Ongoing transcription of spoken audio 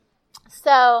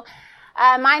So,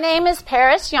 my name is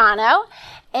Paris Yano,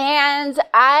 and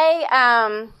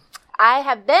I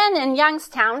have been in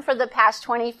Youngstown for the past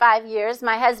 25 years.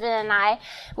 My husband and I,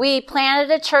 we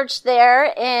planted a church there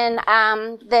in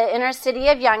the inner city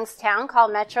of Youngstown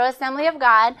called Metro Assembly of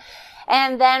God.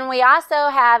 And then we also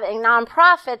have a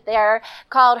nonprofit there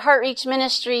called Heart Reach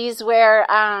Ministries, where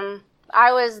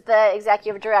I was the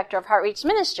executive director of Heart Reach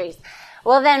Ministries.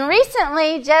 Well, then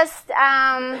recently, just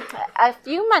a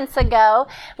few months ago,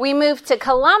 we moved to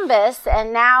Columbus,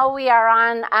 and now we are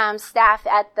on staff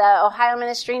at the Ohio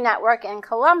Ministry Network in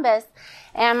Columbus.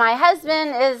 And my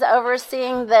husband is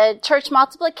overseeing the church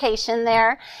multiplication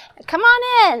there. Come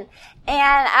on in.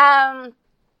 And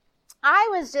I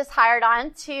was just hired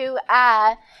on to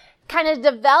kind of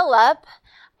develop,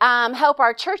 help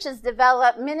our churches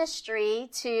develop ministry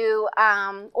to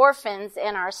orphans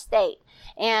in our state,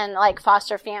 and like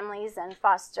foster families and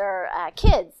foster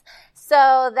kids.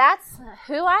 So that's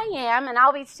who I am, and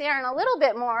I'll be sharing a little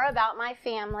bit more about my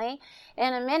family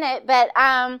in a minute. But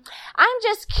I'm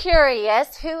just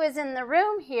curious who is in the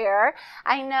room here.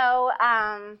 I know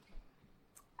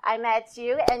I met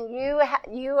you, and you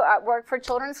work for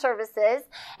Children's Services,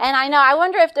 and I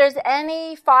wonder if there's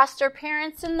any foster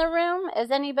parents in the room.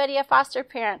 Is anybody a foster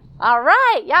parent? All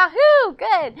right, yahoo,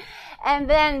 good. And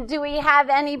then do we have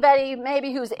anybody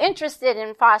maybe who's interested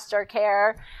in foster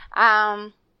care?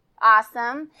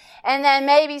 Awesome. And then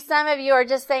maybe some of you are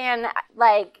just saying,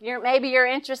 like, you're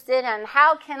interested in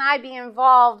how can I be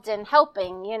involved in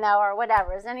helping, or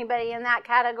whatever. Is anybody in that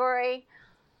category?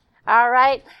 All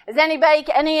right. Is anybody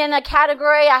in a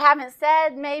category I haven't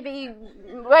said? Maybe.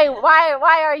 Wait.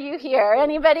 Why are you here?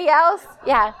 Anybody else?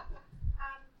 Yeah.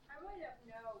 I really don't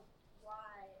know why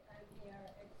I'm here,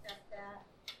 except that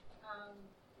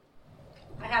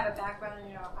I have a background.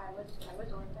 I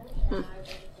was orphaned and I was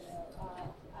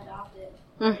adopted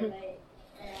very late,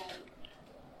 and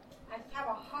I just have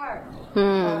a heart.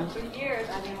 For years,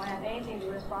 I didn't want to have anything to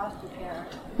do with foster care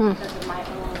because of my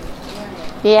own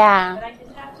experience. Yeah. But I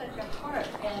just have such a heart,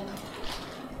 and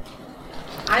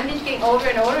I'm just getting older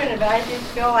and older in it, but I just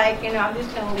feel like, I'm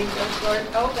just going to leave those doors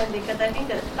open because I think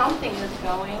that something is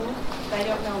going, but I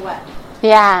don't know what.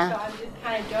 Yeah. So I'm just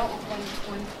kind of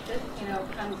when this,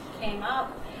 came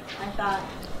up, I thought,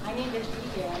 I need to be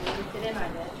here. I need to sit in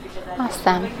on this because I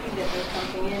awesome. really think that there's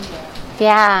something in here.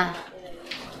 Yeah.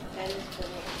 That is for me.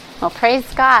 Well,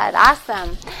 praise God.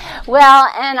 Awesome. Well,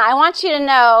 and I want you to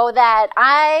know that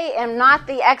I am not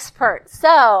the expert.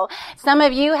 So, some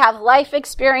of you have life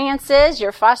experiences.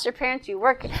 You're foster parents. You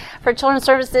work for Children's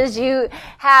Services. You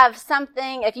have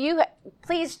something.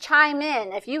 Please chime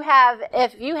in. If you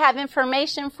have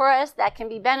information for us that can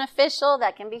be beneficial,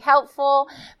 that can be helpful,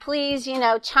 please,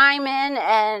 chime in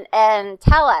and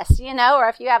tell us, or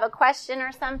if you have a question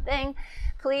or something,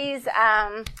 please,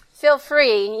 feel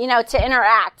free, to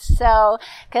interact. So,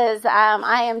 because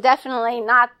I am definitely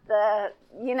not the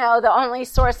only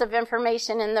source of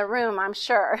information in the room, I'm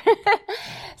sure.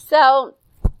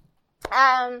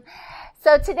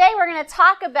 So today we're going to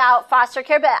talk about foster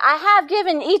care, but I have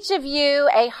given each of you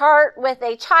a heart with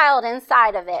a child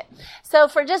inside of it. So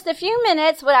for just a few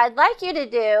minutes, what I'd like you to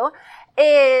do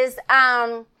is,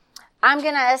 I'm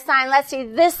going to assign, let's see,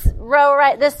 this row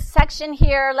this section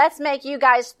here, let's make you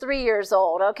guys 3 years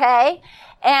old, okay?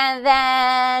 And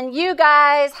then you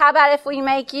guys, how about if we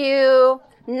make you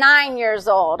 9 years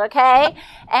old, okay?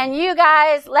 And you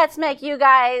guys, let's make you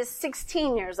guys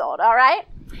 16 years old, all right?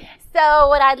 So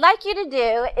what I'd like you to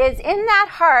do is in that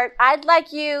heart, I'd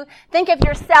like you think of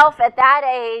yourself at that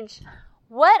age.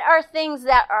 What are things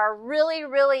that are really,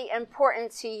 really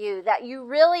important to you, that you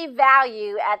really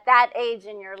value at that age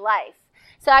in your life?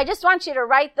 So I just want you to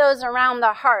write those around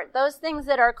the heart, those things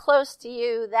that are close to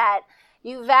you, that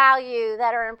you value,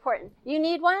 that are important. You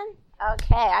need one?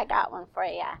 Okay, I got one for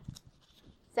you.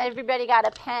 Has everybody got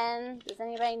a pen? Does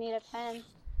anybody need a pen?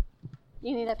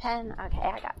 You need a pen? Okay,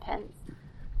 I got pens.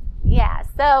 Yeah,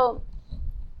 so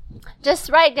just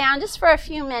write down, just for a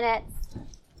few minutes.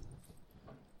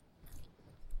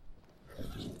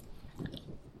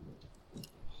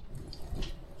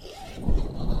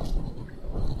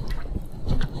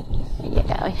 There you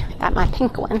go. I got my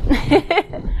pink one.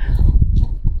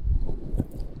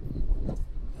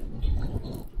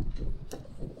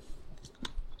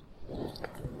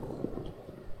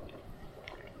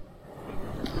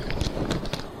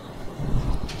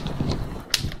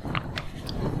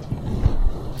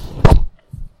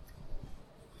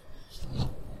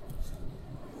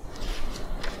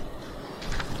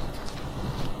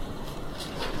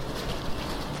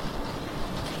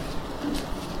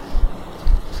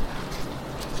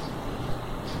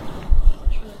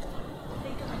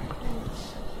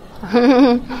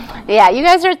 Yeah, you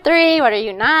guys are 3. What are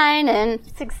you, 9 and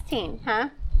 16, huh?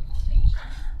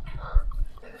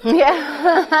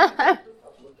 Yeah.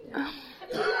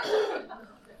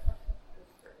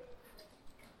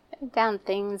 Write down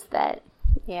things that,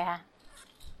 yeah.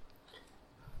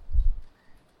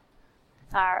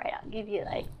 All right, I'll give you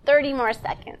like 30 more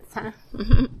seconds, huh?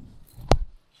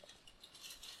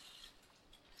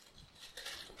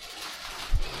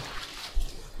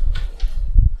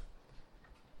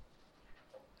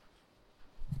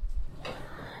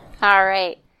 All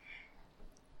right.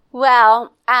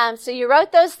 Well, so you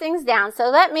wrote those things down. So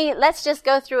let's just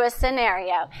go through a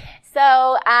scenario.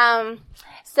 So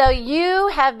you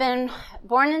have been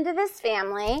born into this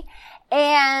family,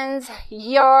 and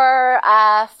your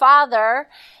father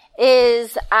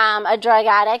is a drug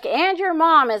addict, and your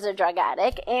mom is a drug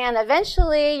addict, and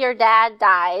eventually your dad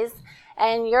dies,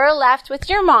 and you're left with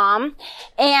your mom,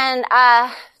 and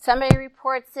somebody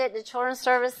reports it to Children's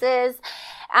Services.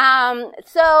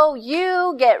 So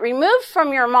you get removed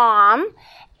from your mom,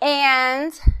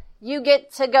 and you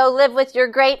get to go live with your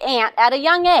great aunt at a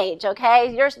young age,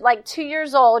 okay? You're like 2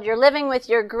 years old. You're living with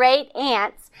your great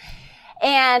aunt,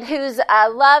 and who's a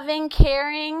loving,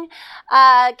 caring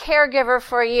caregiver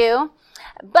for you.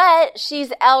 But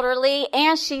she's elderly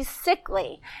and she's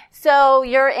sickly. So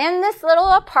you're in this little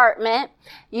apartment.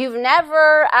 You've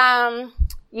never...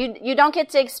 You don't get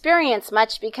to experience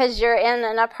much because you're in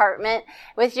an apartment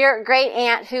with your great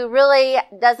aunt who really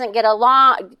doesn't get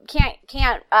along,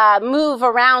 can't move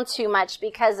around too much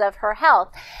because of her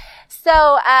health.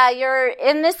 So you're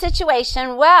in this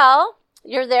situation. Well,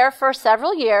 you're there for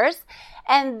several years,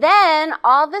 and then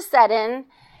all of a sudden,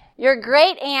 your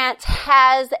great aunt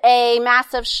has a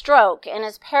massive stroke and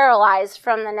is paralyzed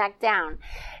from the neck down.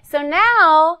 So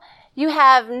now you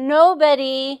have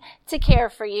nobody to care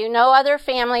for you. No other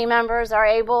family members are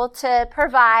able to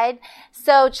provide.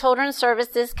 So Children's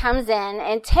Services comes in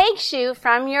and takes you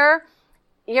from your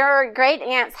great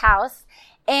aunt's house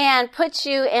and puts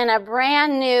you in a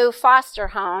brand new foster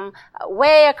home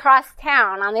way across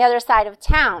town, on the other side of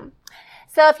town.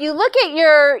 So if you look at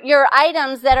your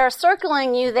items that are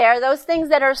circling you there, those things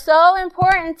that are so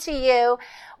important to you,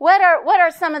 what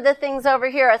are some of the things over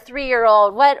here, a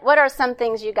 3-year-old? What are some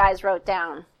things you guys wrote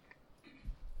down?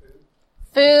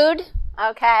 Food.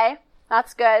 Okay.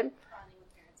 That's good.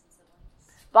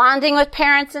 Bonding with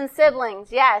parents and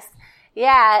siblings. Yes.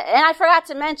 Yeah. And I forgot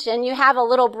to mention, you have a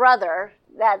little brother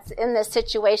that's in this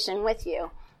situation with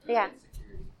you. Yeah.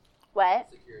 What?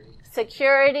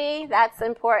 Security. That's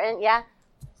important. Yeah.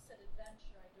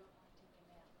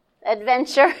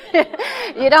 Adventure.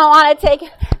 You don't want to take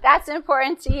it. That's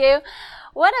important to you.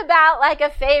 What about like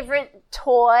a favorite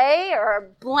toy or a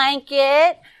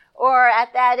blanket, or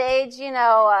at that age,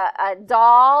 a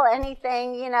doll,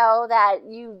 anything, that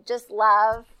you just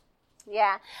love?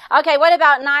 Yeah. Okay, what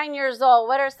about 9 years old?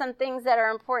 What are some things that are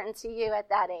important to you at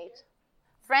that age?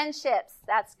 Friendships.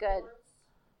 That's good.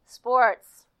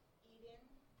 Sports. Eating,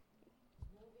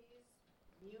 movies,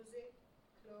 music,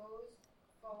 clothes,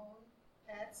 phone,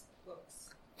 pets, books.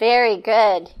 Very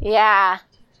good. Yeah.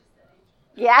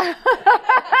 Yeah. Woo,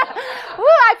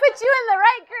 I put you in the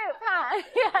right group, huh?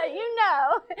 Yeah,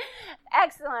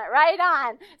 Excellent. Right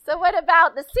on. So what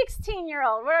about the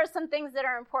 16-year-old? What are some things that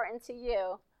are important to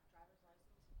you?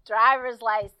 Driver's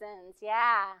license.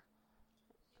 Yeah.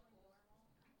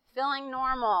 Feeling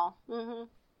normal. Mm-hmm.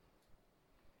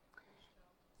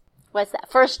 What's that?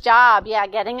 First job. Yeah,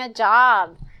 getting a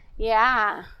job.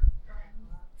 Yeah.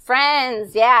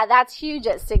 Friends. Yeah, that's huge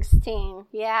at 16.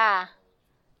 Yeah.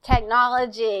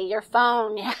 Technology, your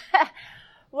phone. Yeah.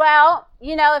 Well,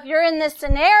 if you're in this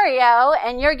scenario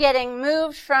and you're getting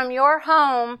moved from your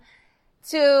home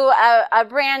to a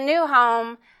brand new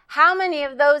home, how many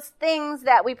of those things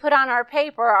that we put on our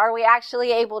paper are we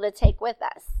actually able to take with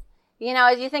us?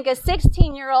 As you think a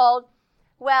 16-year-old,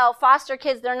 well, foster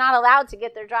kids, they're not allowed to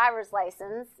get their driver's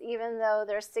license, even though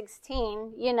they're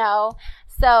 16,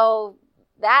 so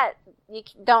that you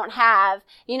don't have.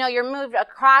 You're moved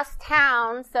across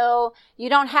town, so you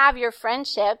don't have your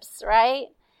friendships, right?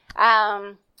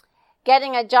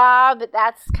 Getting a job,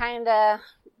 that's kind of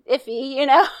iffy,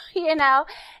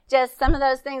 just some of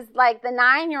those things. Like the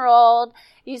 9-year-old,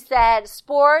 you said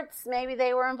sports, maybe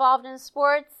they were involved in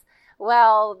sports.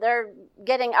 Well, they're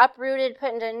getting uprooted,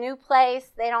 put into a new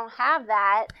place. They don't have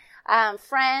that.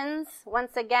 Friends,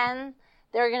 once again,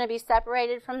 they're going to be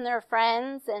separated from their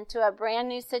friends into a brand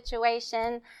new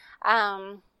situation.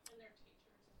 And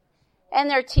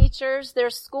their teachers, their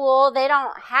school, they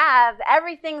don't have,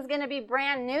 everything's going to be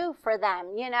brand new for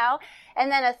them, And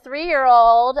then a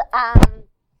 3-year-old,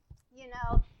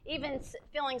 even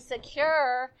feeling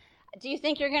secure, Do you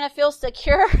think you're going to feel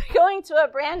secure going to a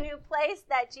brand new place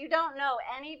that you don't know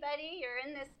anybody? You're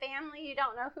in this family, you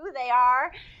don't know who they are.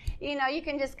 You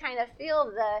can just kind of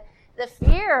feel the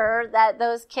fear that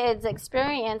those kids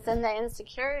experience and the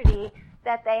insecurity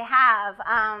that they have.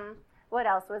 What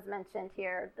else was mentioned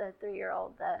here? The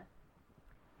 3-year-old, the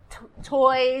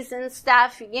toys and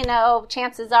stuff,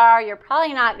 chances are you're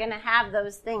probably not going to have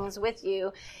those things with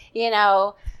you,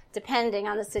 depending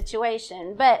on the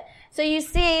situation. But so you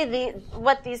see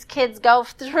what these kids go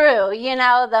through,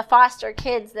 the foster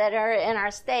kids that are in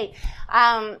our state.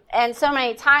 And so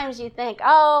many times you think,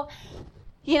 I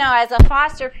was a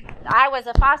foster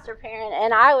parent,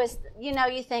 and I was,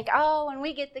 you think, when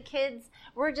we get the kids,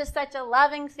 we're just such a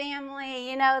loving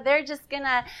family, they're just going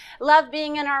to love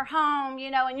being in our home,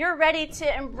 and you're ready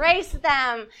to embrace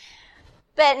them.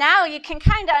 But now you can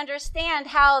kind of understand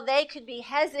how they could be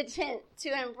hesitant to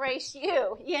embrace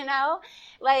you,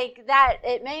 like that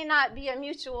it may not be a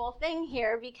mutual thing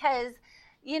here because,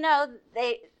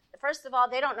 first of all,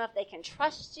 they don't know if they can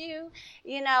trust you.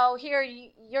 Here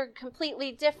you're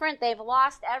completely different. They've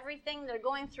lost everything. They're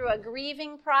going through a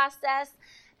grieving process.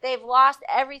 They've lost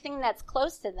everything that's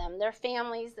close to them, their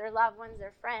families, their loved ones,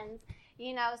 their friends,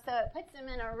 so it puts them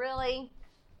in a really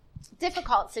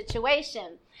difficult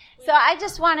situation. So I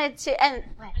just wanted to, I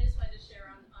just wanted to share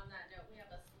on that note, we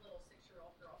have a little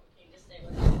 6-year-old girl who came to stay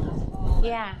with us last fall.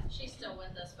 Yeah. She's still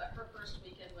with us, but her first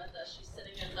weekend with us, she's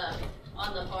sitting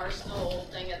on the bar stool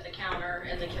thing at the counter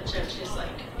in the kitchen. She's like,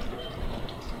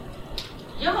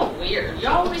 y'all weird.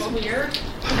 Y'all always weird.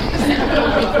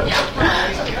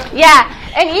 Yeah,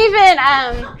 and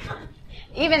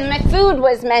even food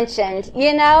was mentioned,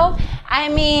 I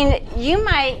mean, you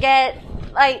might get,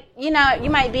 you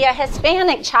might be a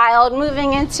Hispanic child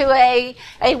moving into a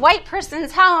white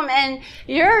person's home, and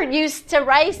you're used to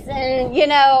rice and,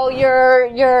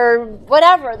 your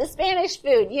whatever, the Spanish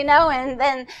food, and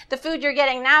then the food you're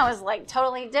getting now is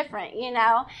totally different,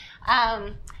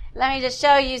 Let me just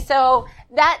show you. So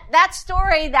that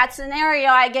story, that scenario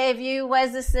I gave you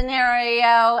was the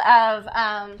scenario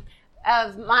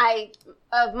of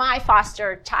my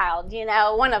foster child,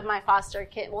 one of my foster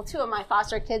kids, well, 2 of my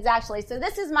foster kids actually. So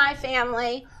this is my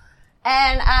family,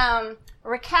 and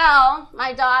Raquel,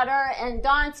 my daughter, and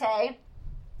Dante,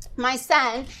 my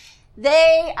son,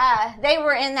 they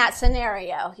were in that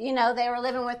scenario. They were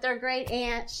living with their great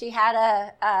aunt. She had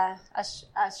a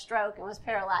stroke and was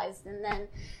paralyzed, and then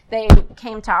they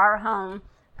came to our home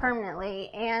permanently.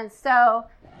 And so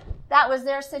that was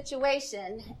their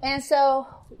situation. And so,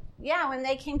 yeah, when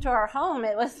they came to our home,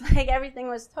 it was like everything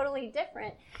was totally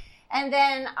different. And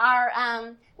then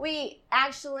we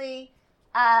actually,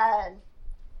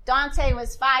 Dante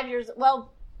was 5 years,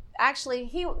 well, actually,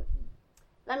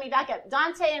 let me back up.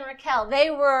 Dante and Raquel,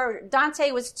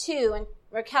 Dante was 2 and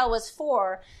Raquel was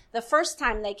 4 the first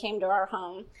time they came to our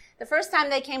home. The first time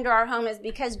they came to our home is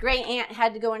because great aunt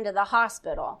had to go into the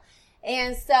hospital.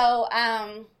 And so,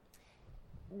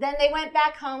 then they went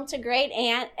back home to great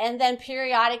aunt, and then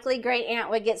periodically great aunt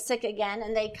would get sick again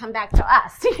and they'd come back to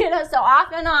us. So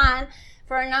off and on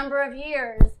for a number of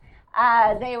years,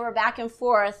 they were back and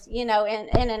forth, in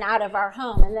and out of our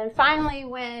home. And then finally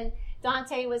when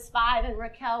Dante was 5 and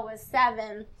Raquel was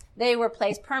 7, they were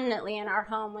placed permanently in our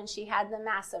home when she had the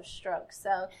massive stroke.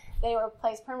 So they were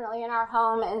placed permanently in our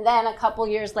home, and then a couple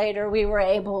years later we were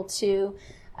able to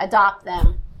adopt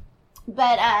them.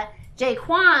 But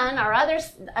Jaquan, our other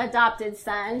adopted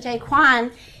son,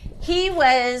 Jaquan, he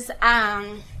was,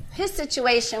 his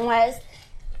situation was,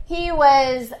 he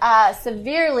was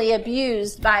severely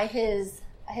abused by his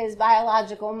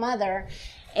biological mother,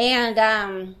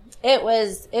 and it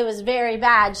was very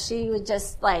bad. She would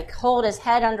just hold his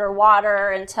head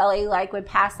underwater until he would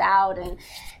pass out, and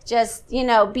just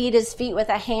beat his feet with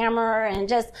a hammer, and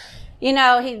just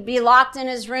he'd be locked in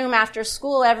his room after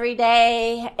school every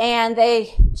day, and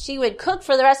she would cook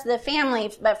for the rest of the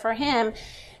family, but for him,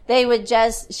 she would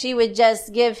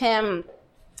just give him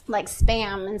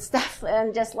Spam and stuff,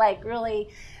 and just really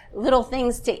little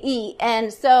things to eat.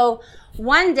 And so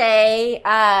one day,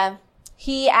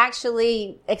 he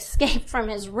actually escaped from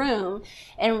his room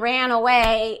and ran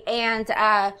away and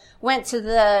went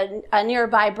to a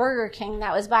nearby Burger King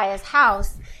that was by his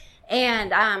house.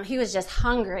 And he was just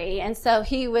hungry. And so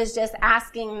he was just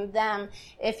asking them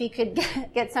if he could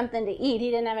get something to eat. He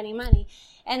didn't have any money.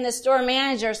 And the store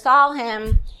manager saw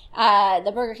him,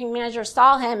 the Burger King manager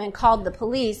saw him and called the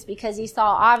police because he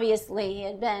saw obviously he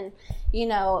had been,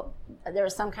 there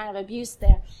was some kind of abuse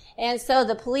there. And so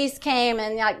the police came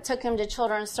and took him to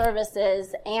Children's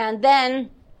Services. And then,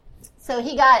 so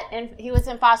he was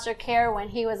in foster care when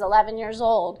he was 11 years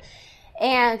old.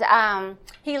 And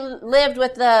he lived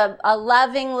with a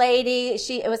loving lady.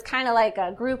 It was kind of like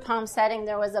a group home setting.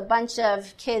 There was a bunch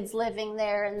of kids living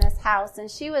there in this house, and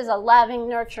she was a loving,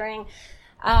 nurturing,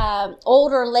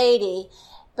 older lady.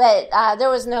 But there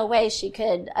was no way she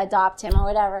could adopt him or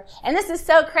whatever. And this is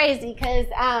so crazy because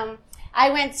I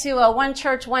went to a one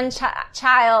church, one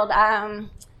child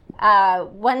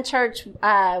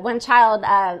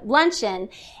luncheon,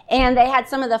 and they had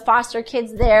some of the foster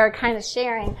kids there kind of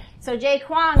sharing. So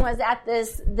Jaquan was at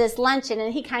this luncheon,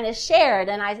 and he kind of shared,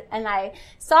 and I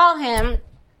saw him,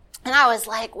 and I was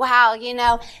like, wow,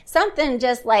 something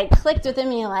just like clicked within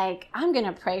me, like, I'm going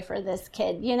to pray for this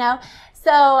kid,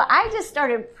 So I just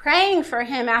started praying for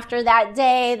him after that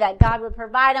day, that God would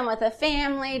provide him with a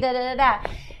family,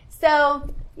 So,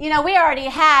 we already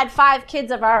had 5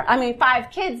 kids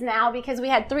now, because we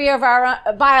had 3 of our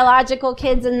biological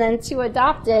kids and then 2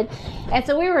 adopted. And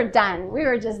so we were done. We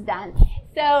were just done.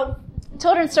 So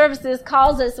Children's Services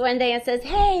calls us one day and says,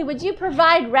 hey, would you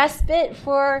provide respite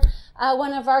for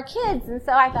one of our kids? And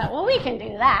so I thought, well, we can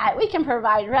do that. We can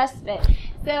provide respite.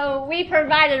 So we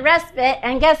provided respite,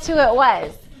 and guess who it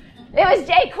was? It was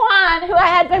Jaquan, who I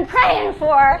had been praying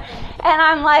for. And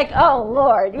I'm like, oh,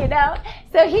 Lord,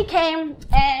 So he came,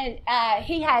 and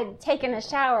he had taken a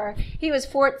shower. He was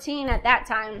 14 at that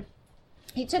time.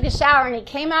 He took a shower, and he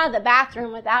came out of the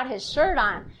bathroom without his shirt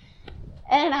on.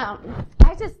 And I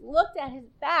just looked at his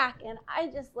back, and I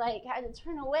just had to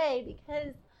turn away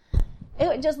because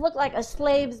it just looked like a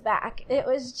slave's back. It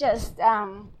was just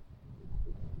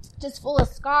full of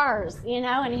scars,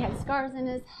 and he had scars on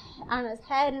his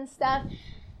head and stuff.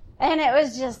 And it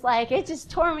was just it just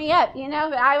tore me up, But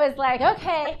I was like,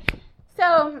 okay.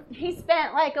 So he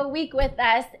spent a week with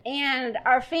us, and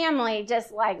our family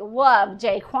just loved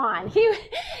Jaquan. He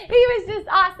was just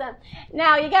awesome.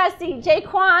 Now you gotta see,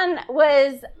 Jaquan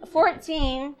was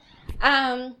 14.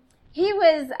 He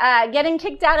was getting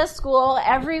kicked out of school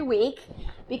every week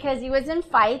because he was in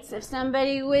fights. If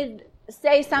somebody would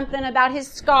say something about his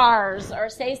scars or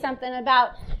say something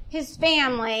about his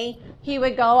family, he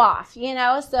would go off,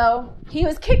 So he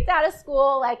was kicked out of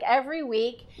school every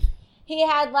week. He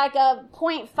had a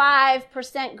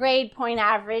 0.5% grade point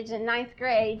average in 9th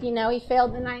grade. He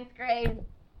failed the 9th grade.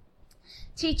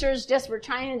 Teachers just were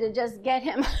trying to just get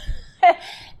him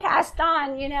passed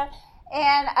on,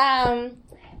 And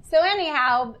so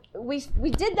anyhow, we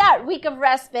did that week of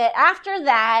respite. After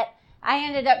that, I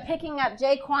ended up picking up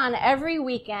Jaquan every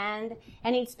weekend,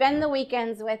 and he'd spend the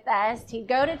weekends with us. He'd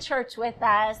go to church with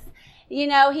us.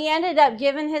 He ended up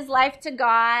giving his life to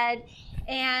God,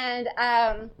 and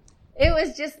it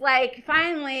was just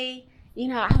finally,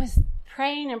 I was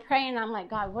praying and praying. I'm like,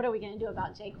 God, what are we going to do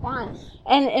about Jaquan?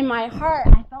 And in my heart,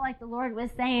 I felt like the Lord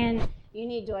was saying, you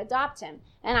need to adopt him.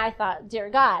 And I thought, dear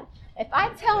God, if I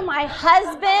tell my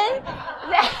husband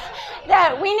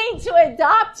that we need to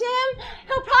adopt him,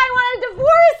 he'll probably want to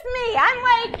divorce me. I'm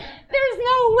like, there's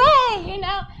no way,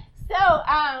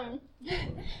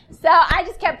 So I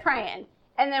just kept praying.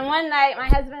 And then one night, my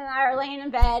husband and I are laying in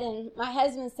bed, and my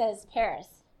husband says, Paris,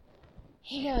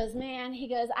 he goes,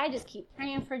 I just keep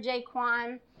praying for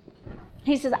Jaquan.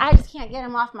 He says, I just can't get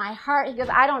him off my heart. He goes,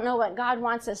 I don't know what God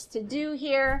wants us to do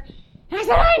here. And I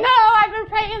said, I know, I've been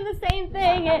praying the same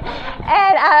thing.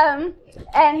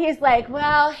 And he's like,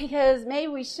 well, he goes, maybe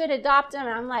we should adopt him. And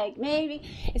I'm like, maybe.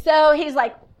 So he's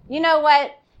like, you know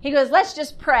what? He goes, let's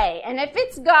just pray. And if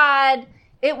it's God,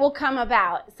 it will come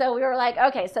about. So we were like,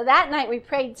 okay. So that night we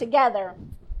prayed together.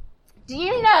 Do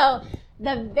you know,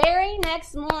 the very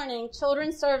next morning,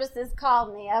 Children's Services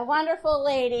called me. A wonderful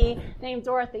lady named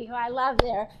Dorothy, who I love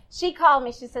there. She called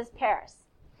me. She says, Paris.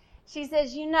 She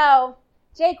says,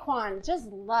 Jaquan just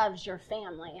loves your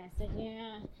family. I said,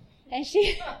 yeah. And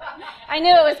I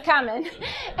knew it was coming.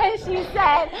 And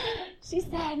she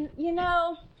said,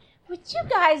 would you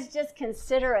guys just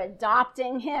consider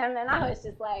adopting him? And I was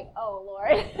just like, oh,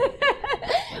 Lord.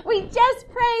 We just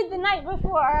prayed the night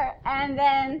before, and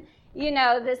then,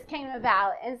 this came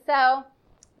about. And so,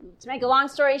 to make a long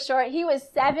story short, he was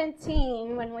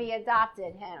 17 when we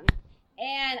adopted him.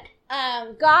 And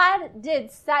God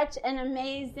did such an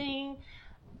amazing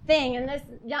thing in this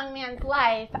young man's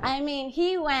life. I mean,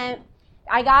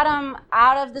 I got him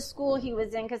out of the school he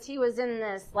was in, because he was in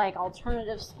this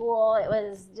alternative school. It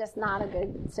was just not a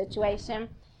good situation.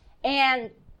 And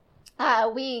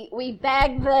we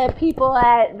begged the people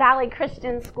at Valley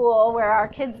Christian School, where our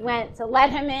kids went, to let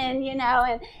him in,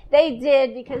 and they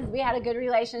did, because we had a good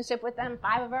relationship with them.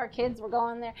 5 of our kids were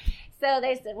going there. So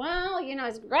they said, well,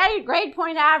 his grade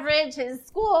point average, his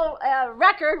school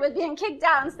record with being kicked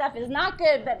out and stuff is not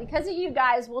good, but because of you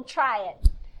guys, we'll try it.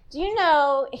 Do you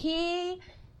know, he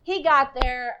he got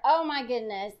there. Oh my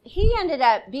goodness. He ended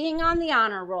up being on the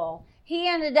honor roll.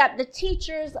 The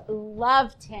teachers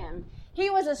loved him. He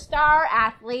was a star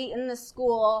athlete in the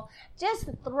school. Just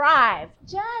thrived,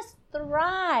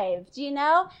 you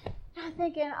know? I'm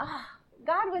thinking, oh,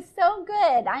 God was so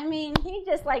good. I mean, he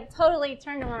just like totally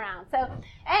turned him around. So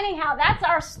anyhow, that's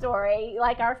our story,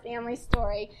 like our family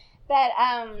story. But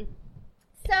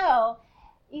so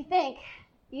you think,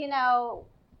 you know,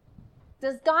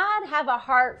 does God have a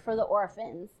heart for the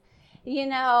orphans? You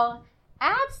know,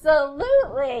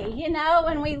 absolutely. You know,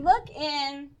 when we look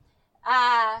in,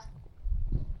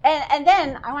 and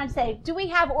then I want to say, do we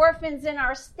have orphans in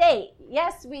our state?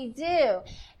 Yes, we do.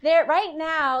 There, right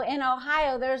now in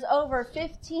Ohio, there's over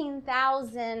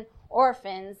 15,000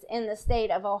 orphans in the state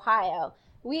of Ohio.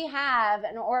 We have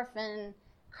an orphan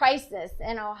crisis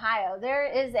in Ohio. There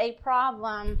is a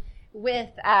problem with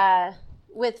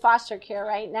foster care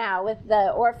right now, with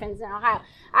the orphans in Ohio.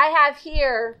 I have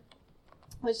here,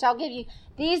 which I'll give you,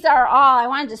 these are all, I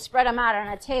wanted to spread them out on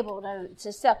a table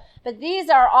to sell, but these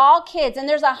are all kids, and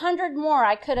there's 100 more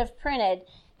I could have printed.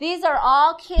 These are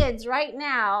all kids right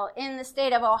now in the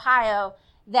state of Ohio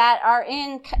that are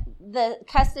in the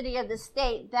custody of the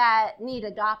state that need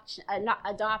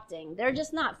adopting. They're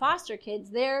just not foster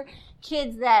kids. They're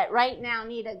kids that right now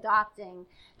need adopting.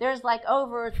 There's like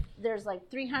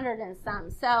 300 and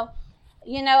some. So,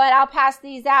 you know what, I'll pass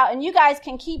these out, and you guys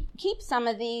can keep some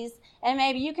of these, and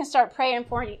maybe you can start praying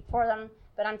for them,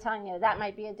 but I'm telling you, that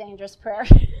might be a dangerous prayer.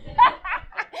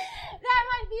 That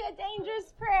might be a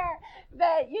dangerous prayer,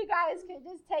 but you guys could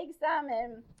just take some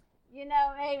and, you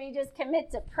know, maybe just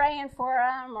commit to praying for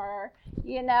them, or,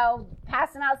 you know,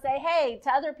 pass them out, say, hey,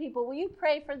 to other people, will you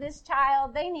pray for this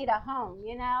child? They need a home,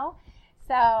 you know?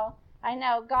 So I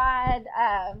know God,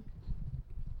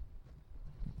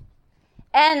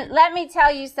 and let me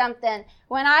tell you something.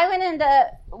 When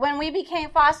we became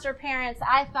foster parents,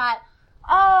 I thought,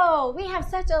 oh, we have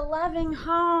such a loving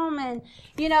home, and,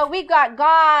 you know, we've got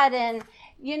God, and,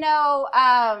 you know,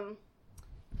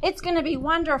 it's going to be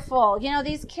wonderful. You know,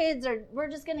 these kids we're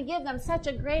just going to give them such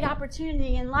a great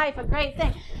opportunity in life, a great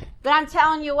thing. But I'm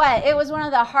telling you what, it was one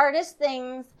of the hardest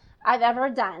things I've ever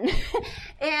done.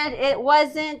 And it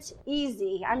wasn't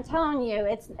easy. I'm telling you,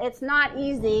 it's not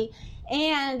easy.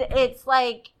 And it's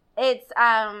like,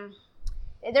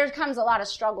 there comes a lot of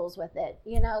struggles with it.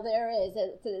 You know, there is.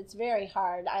 It's very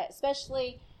hard,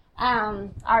 especially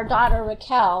our daughter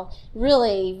Raquel.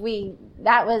 Really,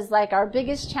 that was like our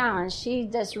biggest challenge. She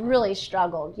just really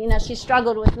struggled. You know, she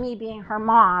struggled with me being her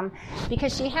mom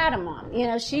because she had a mom. You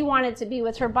know, she wanted to be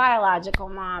with her biological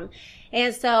mom.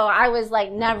 And so I was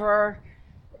like never,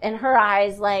 in her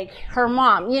eyes, like her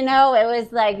mom. You know, it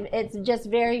was like, it's just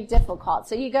very difficult.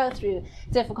 So you go through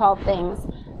difficult things.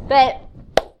 But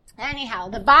anyhow,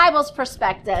 the Bible's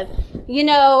perspective, you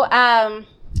know,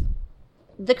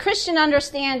 the Christian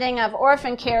understanding of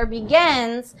orphan care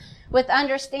begins with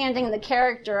understanding the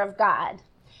character of God.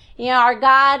 You know, our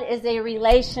God is a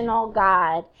relational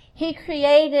God. He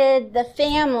created the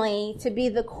family to be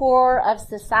the core of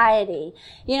society.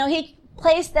 You know, He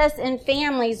placed us in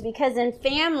families because in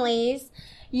families,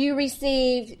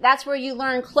 that's where you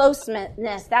learn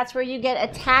closeness. That's where you get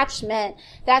attachment.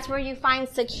 That's where you find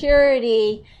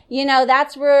security. You know,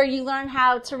 that's where you learn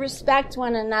how to respect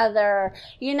one another.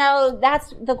 You know,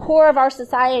 that's the core of our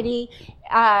society,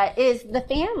 is the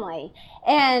family.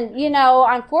 And, you know,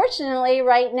 unfortunately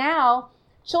right now,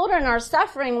 children are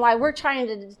suffering while we're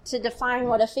trying to define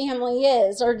what a family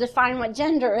is or define what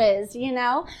gender is, you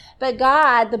know. But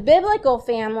God, the biblical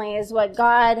family, is what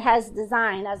God has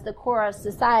designed as the core of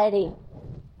society.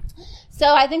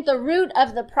 So I think the root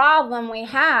of the problem we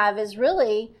have is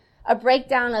really a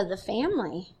breakdown of the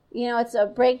family. You know, it's a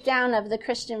breakdown of the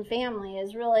Christian family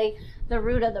is really the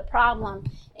root of the problem.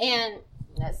 And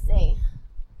let's see.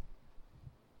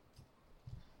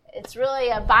 It's really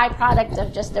a byproduct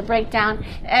of just a breakdown.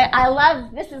 I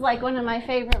love, this is like one of my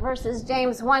favorite verses.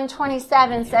 James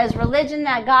 1:27 says, religion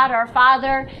that God our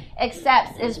Father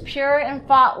accepts is pure and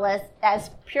faultless, as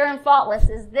pure and faultless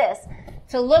as this,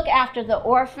 to look after the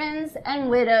orphans and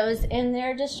widows in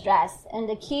their distress and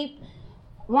to keep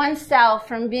oneself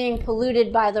from being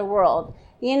polluted by the world.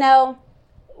 You know,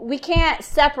 we can't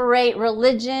separate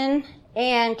religion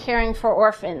and caring for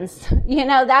orphans. You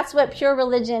know, that's what pure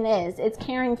religion is. It's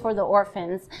caring for the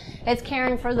orphans. It's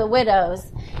caring for the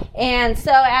widows. And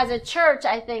so as a church,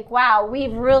 I think, wow,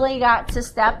 we've really got to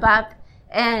step up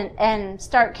and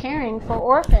start caring for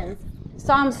orphans.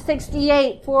 Psalm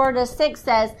 68, 4-6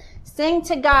 says, sing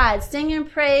to God, sing in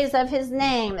praise of his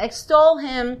name, extol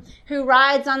him who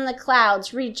rides on the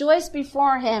clouds, rejoice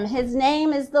before him. His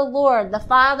name is the Lord, the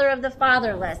Father of the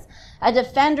fatherless, a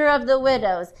defender of the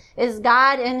widows, is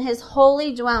God in his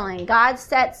holy dwelling. God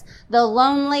sets the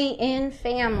lonely in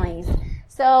families.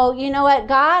 So, you know what?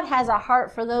 God has a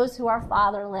heart for those who are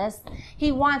fatherless.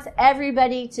 He wants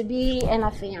everybody to be in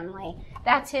a family.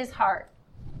 That's his heart.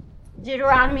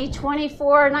 Deuteronomy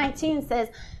 24:19 says,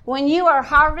 when you are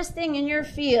harvesting in your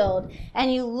field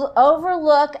and you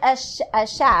overlook a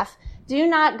chaff, do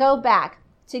not go back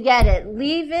to get it.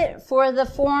 Leave it for the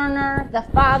foreigner, the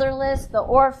fatherless, the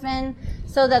orphan,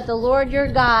 so that the Lord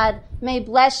your God may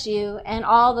bless you and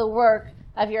all the work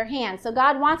of your hands. So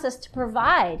God wants us to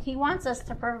provide. He wants us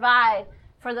to provide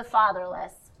for the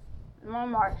fatherless.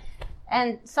 One more.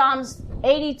 And Psalms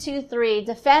 82:3,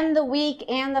 defend the weak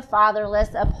and the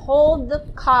fatherless, uphold the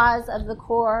cause of the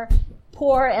poor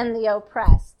and the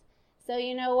oppressed. So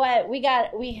you know what? We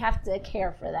have to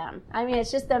care for them. I mean, it's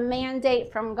just a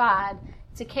mandate from God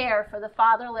to care for the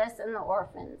fatherless and the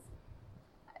orphans.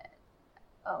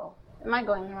 Oh, am I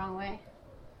going the wrong way?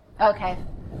 Okay.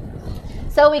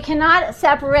 So we cannot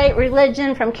separate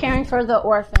religion from caring for the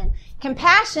orphan.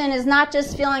 Compassion is not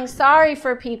just feeling sorry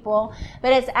for people,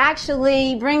 but it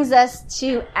actually brings us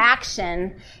to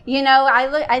action. You know,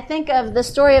 I think of the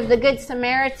story of the Good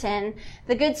Samaritan.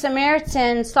 The Good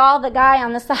Samaritan saw the guy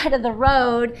on the side of the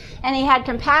road, and he had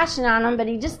compassion on him, but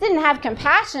he just didn't have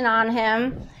compassion on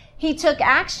him. He took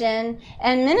action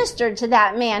and ministered to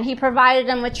that man. He provided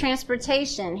him with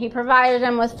transportation. He provided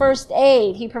him with first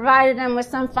aid. He provided him with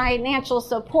some financial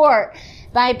support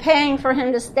by paying for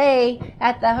him to stay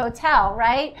at the hotel,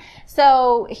 right?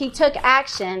 So he took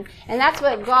action. And that's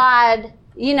what God,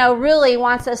 really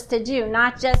wants us to do.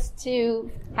 Not just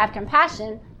to have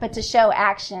compassion, but to show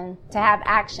action, to have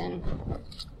action.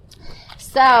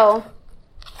 So,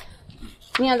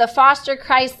 the foster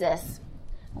crisis.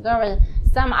 I'll go over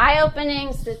some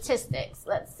eye-opening statistics.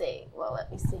 Let's see. Well, let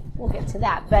me see. We'll get to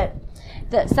that. But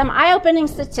some eye-opening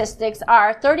statistics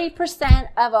are 30%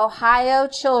 of Ohio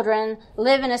children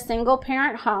live in a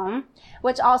single-parent home,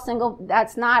 which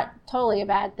that's not totally a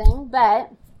bad thing,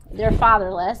 but they're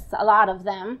fatherless, a lot of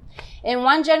them. In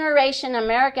one generation,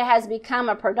 America has become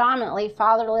a predominantly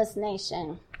fatherless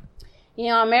nation.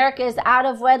 America's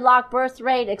out-of-wedlock birth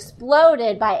rate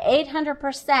exploded by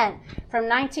 800% from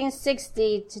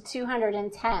 1960 to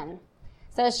 210.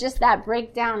 So it's just that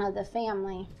breakdown of the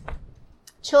family.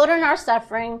 Children are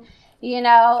suffering,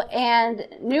 and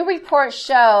new reports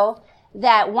show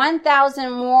that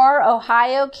 1,000 more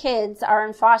Ohio kids are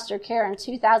in foster care in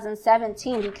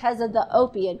 2017 because of the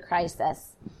opioid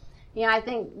crisis. I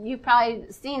think you've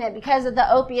probably seen it. Because of the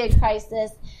opioid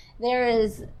crisis, there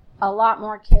is a lot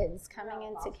more kids coming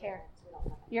into care.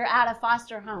 You're out of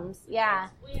foster homes. Yeah.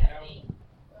 We have 8.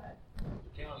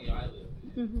 The county I live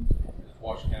in is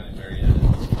Wash County, Marietta.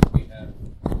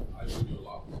 I do a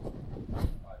lot. My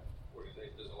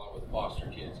organization does a lot with foster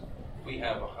kids. We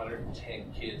have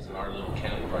 110 kids in our little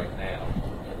county right now.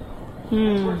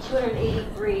 We're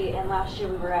 283, and last year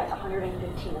we were at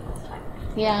 115 at this time.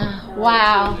 Yeah.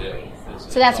 Wow.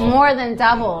 So that's more than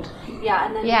doubled. Yeah,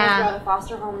 and then because we're out of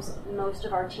foster homes, most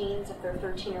of our teens, if they're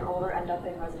 13 or older, end up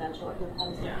in residential or group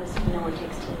homes because no one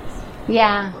takes teens.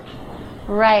 Yeah.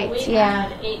 Right. We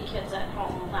had 8 kids at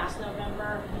home last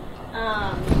November,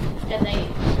 and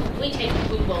we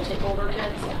will take older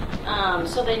kids.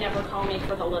 So they never call me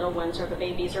for the little ones or the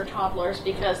babies or toddlers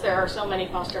because there are so many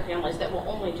foster families that will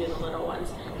only do the little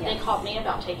ones. Yes. They called me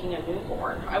about taking a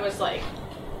newborn. I was like,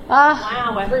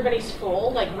 wow, everybody's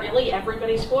full. Like, really,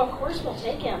 everybody's full. Of course we'll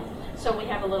take him. So we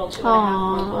have a little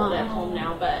 2.5-month-old at home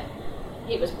now, but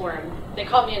he was born. They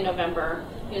called me in November.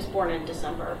 He was born in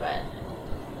December, but.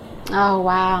 Oh,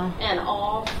 wow. And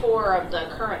all 4 of the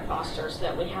current fosters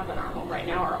that we have in our home right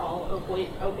now are all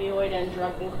opioid and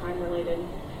drug and crime related.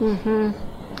 Mm-hmm.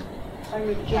 I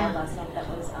remember Jan last night that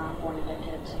was born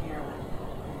addicted to heroin.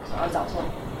 So I was out till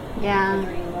 3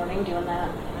 in the morning doing that.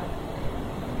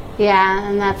 Yeah,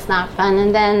 and that's not fun.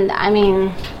 And then,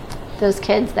 those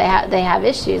kids, they have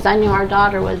issues. I knew our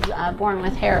daughter was born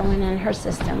with heroin in her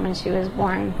system when she was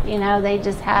born. They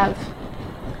just have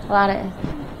a lot of,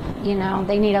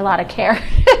 they need a lot of care.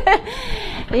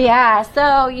 Yeah,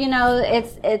 so,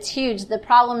 it's huge. The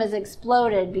problem has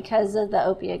exploded because of the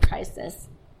opioid crisis.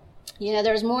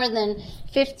 There's more than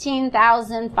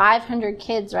 15,500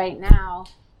 kids right now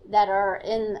that are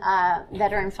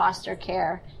in foster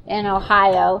care in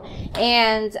Ohio,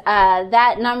 and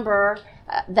that number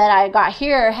that I got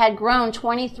here had grown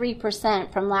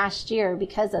 23% from last year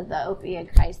because of the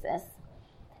opioid crisis.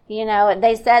 You know,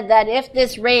 they said that if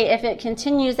it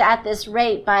continues at this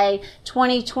rate by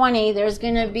 2020, there's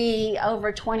going to be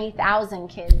over 20,000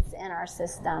 kids in our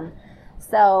system.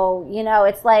 So, you know,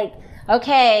 it's like,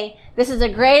 okay, this is a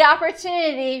great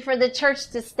opportunity for the church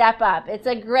to step up. It's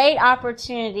a great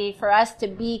opportunity for us to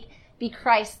be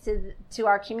Christ to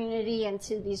our community and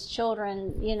to these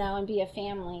children, you know, and be a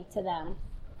family to them.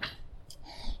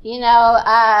 You know,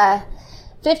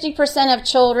 50% of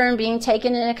children being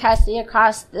taken into custody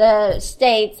across the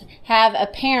states have a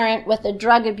parent with a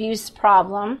drug abuse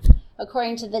problem.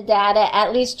 According to the data,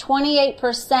 at least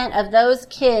 28% of those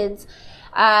kids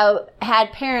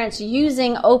had parents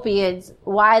using opiates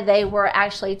while they were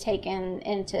actually taken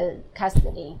into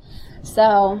custody.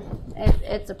 So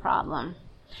it's a problem.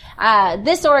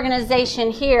 This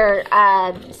organization here,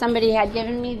 somebody had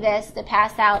given me this to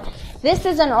pass out. This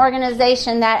is an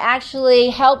organization that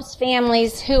actually helps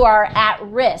families who are at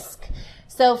risk.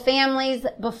 So families,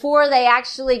 before they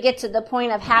actually get to the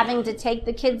point of having to take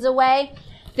the kids away,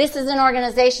 this is an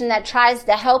organization that tries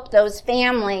to help those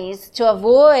families to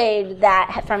avoid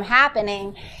that from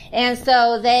happening. And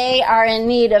so they are in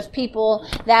need of people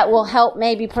that will help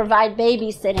maybe provide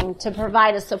babysitting, to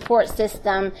provide a support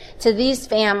system to these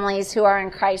families who are in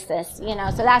crisis. You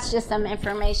know, so that's just some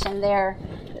information there,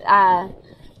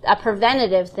 a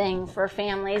preventative thing for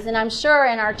families. And I'm sure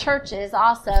in our churches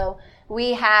also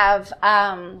we have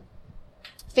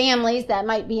families that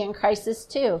might be in crisis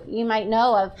too. You might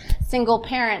know of single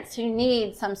parents who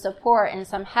need some support and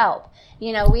some help.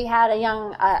 You know, we had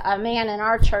a man in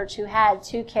our church who had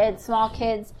 2 kids, small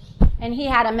kids, and he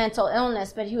had a mental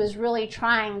illness, but he was really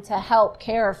trying to help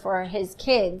care for his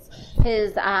kids.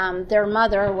 Their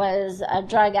mother was a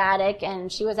drug addict and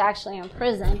she was actually in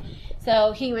prison.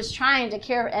 So he was trying to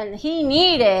care, and he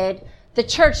needed the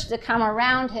church to come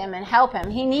around him and help him.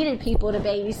 He needed people to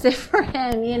babysit for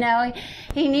him, you know.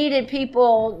 He needed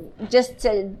people just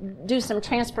to do some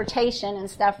transportation and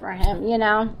stuff for him, you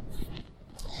know.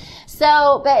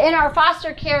 So, but in our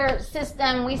foster care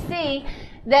system, we see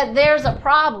that there's a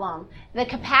problem. The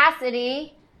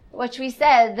capacity, which we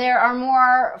said, there are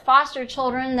more foster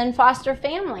children than foster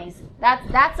families.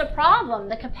 That's a problem.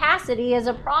 The capacity is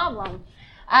a problem.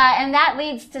 And that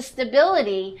leads to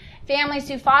stability. Families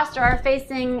who foster are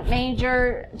facing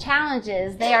major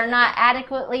challenges. They are not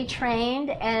adequately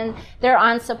trained and they're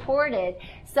unsupported.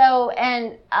 So,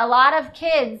 and a lot of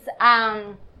kids,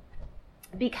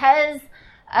 because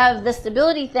of the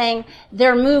stability thing,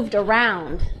 they're moved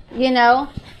around, you know,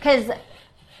 because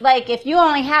like if you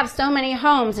only have so many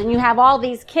homes and you have all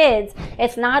these kids,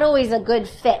 it's not always a good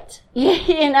fit.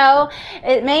 You know,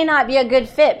 it may not be a good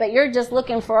fit, but you're just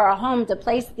looking for a home to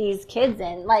place these kids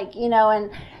in, like, you know,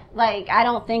 and like, I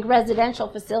don't think residential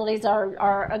facilities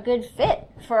are a good fit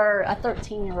for a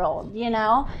 13-year-old, you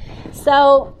know.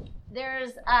 So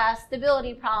there's a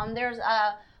stability problem. There's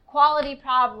a quality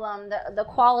problem, the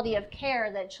quality of care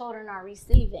that children are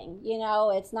receiving. You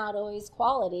know, it's not always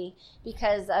quality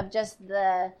because of just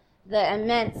the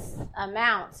immense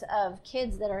amount of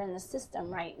kids that are in the system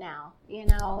right now. You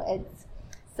know, it's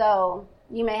so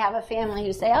you may have a family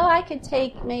who say, oh, I could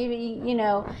take maybe, you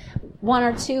know, 1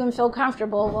 or 2 and feel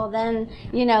comfortable. Well, then,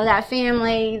 you know, that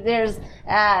family, there's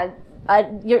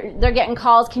they're getting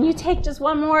calls, can you take just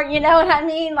 1 more? You know what I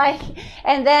mean? Like,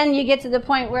 and then you get to the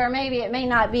point where maybe it may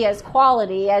not be as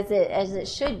quality as it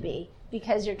should be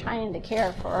because you're trying to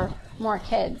care for more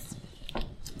kids.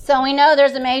 So we know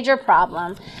there's a major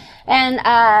problem, and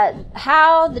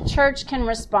how the church can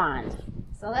respond.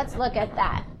 So let's look at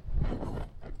that.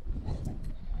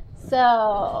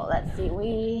 So let's see.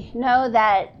 We know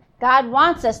that God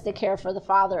wants us to care for the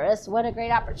fatherless. What a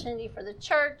great opportunity for the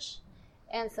church.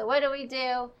 And so what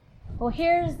do? Well,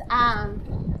 here's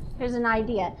an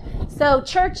idea. So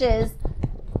churches,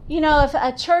 you know, if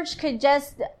a church could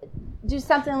just do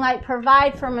something like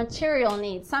provide for material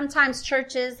needs. Sometimes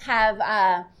churches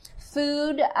have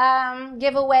food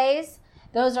giveaways.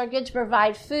 Those are good to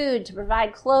provide food, to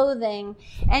provide clothing.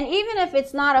 And even if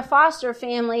it's not a foster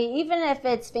family, even if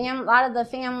it's a lot of the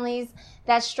families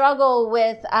that struggle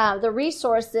with the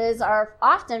resources are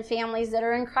often families that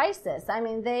are in crisis. I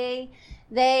mean,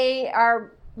 they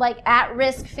are like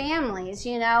at-risk families,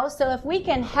 you know. So if we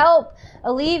can help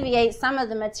alleviate some of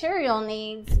the material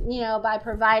needs, you know, by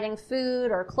providing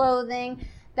food or clothing,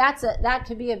 that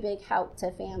could be a big help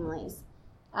to families.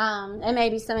 And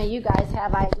maybe some of you guys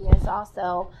have ideas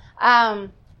also.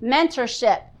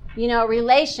 Mentorship, you know,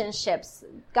 relationships.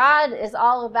 God is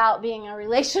all about being a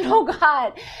relational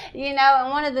God, you know,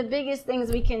 and one of the biggest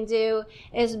things we can do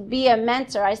is be a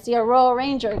mentor. I see a Royal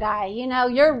Ranger guy, you know,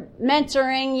 you're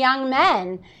mentoring young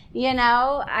men, you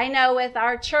know. I know with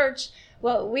our church,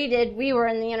 what we did, we were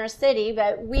in the inner city,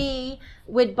 but we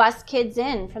would bus kids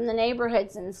in from the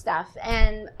neighborhoods and stuff.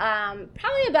 And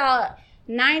probably about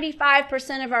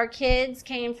 95% of our kids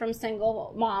came from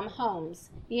single mom homes,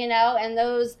 and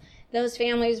those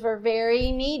families were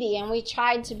very needy, and we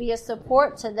tried to be a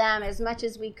support to them as much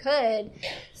as we could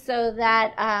so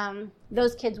that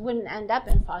those kids wouldn't end up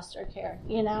in foster care,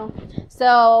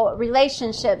 So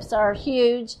relationships are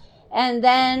huge. And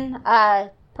then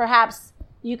perhaps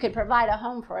you could provide a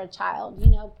home for a child.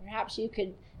 Perhaps you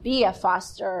could be a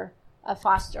foster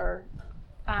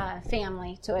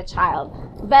family to a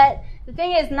child. But the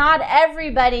thing is, not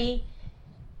everybody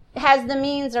has the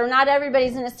means, or not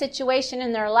everybody's in a situation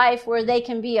in their life where they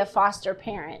can be a foster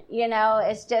parent.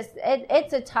 It's just,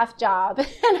 it's a tough job.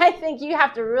 And I think you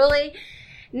have to really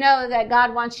know that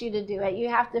God wants you to do it. You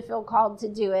have to feel called to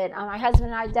do it. My husband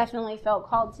and I definitely felt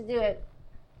called to do it.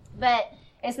 But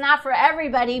it's not for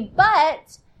everybody,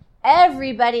 but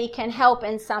everybody can help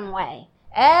in some way.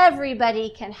 Everybody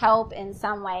can help in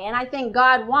some way. And I think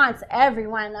God wants every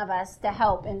one of us to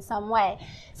help in some way.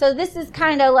 So this is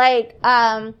kind of like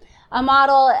a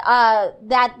model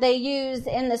that they use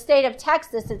in the state of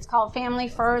Texas. It's called Family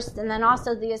First. And then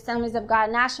also the Assemblies of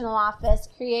God National Office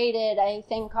created a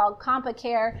thing called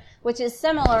CompaCare, which is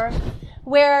similar,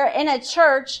 where in a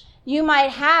church, you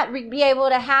might be able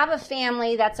to have a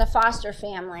family that's a foster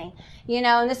family,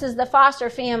 and this is the foster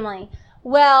family.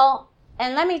 Well,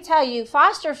 and let me tell you,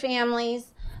 foster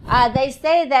families, they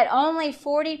say that only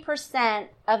 40%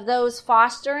 of those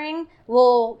fostering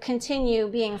will continue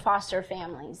being foster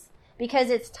families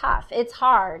because it's tough, it's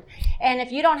hard. And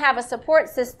if you don't have a support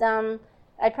system,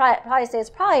 I'd probably say it's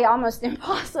probably almost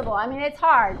impossible. I mean, it's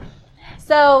hard.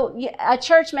 So a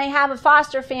church may have a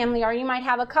foster family, or you might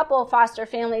have a couple of foster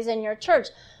families in your church.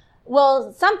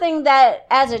 Well, something that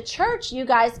as a church you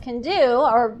guys can do,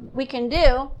 or we can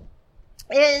do,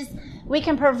 is we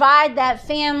can provide that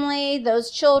family,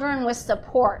 those children, with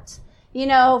support.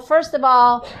 First of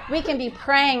all, we can be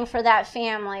praying for that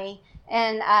family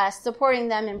and supporting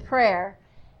them in prayer.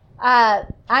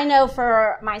 I know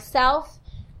for myself,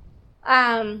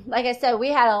 like I said, we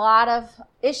had a lot of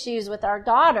issues with our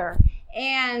daughter.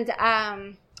 And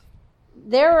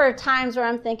there were times where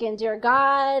I'm thinking, dear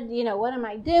God, what am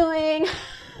I doing?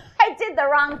 I did the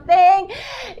wrong thing.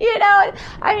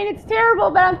 I mean, it's terrible,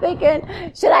 but I'm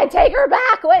thinking, should I take her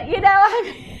back? What,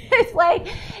 it's like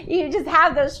you just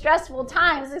have those stressful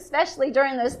times, especially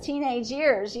during those teenage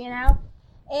years,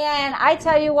 And I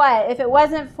tell you what, if it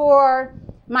wasn't for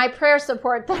my prayer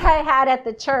support that I had at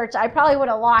the church, I probably would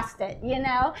have lost it,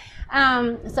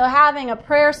 So having a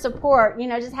prayer support,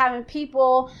 just having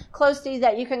people close to you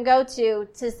that you can go to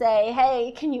say,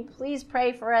 hey, can you please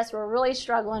pray for us? We're really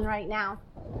struggling right now.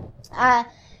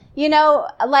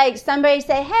 Like somebody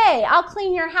say, hey, I'll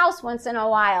clean your house once in a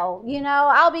while.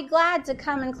 I'll be glad to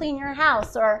come and clean your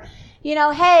house. Or,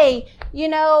 hey,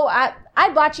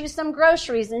 I bought you some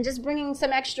groceries and just bringing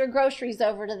some extra groceries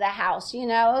over to the house,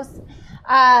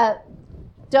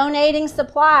 donating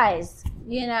supplies,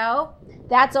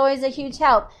 that's always a huge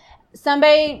help.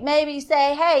 Somebody maybe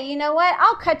say, hey, you know what?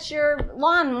 I'll cut your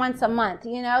lawn once a month,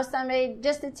 somebody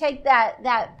just to take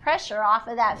that pressure off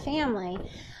of that family.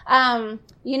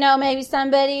 Maybe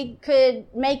somebody could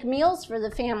make meals for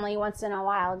the family once in a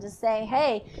while. Just say,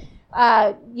 hey,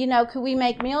 could we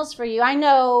make meals for you? I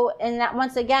know, and that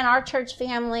once again, our church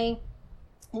family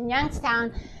in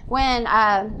Youngstown, when,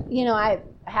 I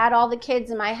had all the kids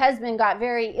and my husband got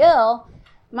very ill,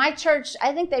 my church,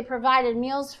 I think they provided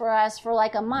meals for us for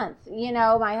like a month.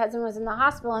 My husband was in the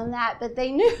hospital and that, but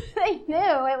they knew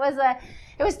it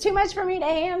was too much for me to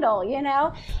handle,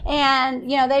 and,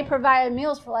 they provided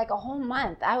meals for like a whole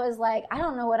month. I was like, I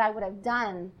don't know what I would have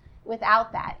done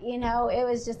without that. It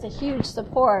was just a huge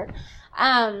support.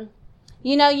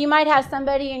 You might have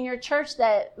somebody in your church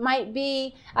that might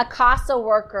be a CASA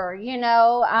worker,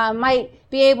 might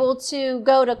be able to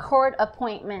go to court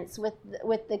appointments with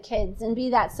the kids and be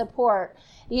that support.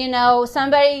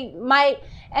 Somebody might,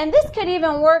 and this could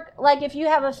even work like if you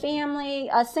have a family,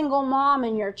 a single mom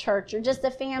in your church, or just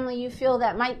a family you feel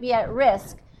that might be at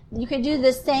risk. You could do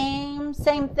the same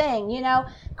thing,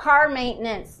 car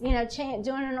maintenance,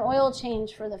 doing an oil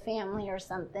change for the family or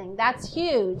something. That's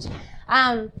huge.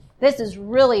 This is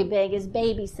really big, is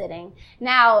babysitting.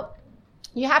 Now,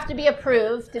 you have to be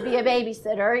approved to be a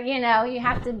babysitter. You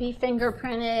have to be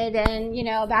fingerprinted and,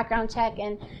 background check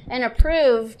and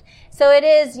approved. So it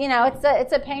is,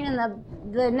 it's a pain in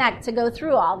the neck to go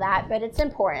through all that, but it's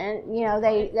important. There are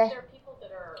people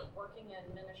that are working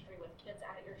in ministry with kids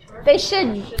at your church They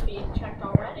should be checked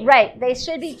already. Right. They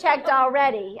should be checked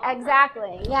already.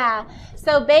 Exactly. Yeah.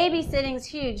 So babysitting's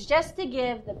huge, just to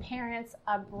give the parents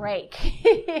a break.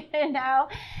 You know?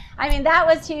 I mean, that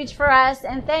was huge for us,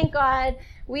 and thank God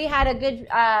we had a good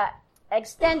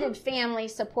extended family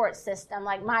support system,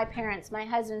 like my parents, my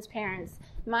husband's parents,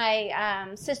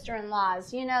 my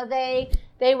sister-in-laws. You know,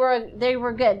 they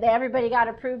were good. Everybody got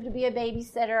approved to be a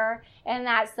babysitter, and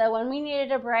that. So when we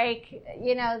needed a break,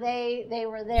 you know, they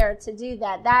were there to do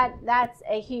that. That's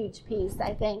a huge piece,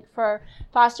 I think, for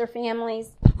foster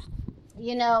families.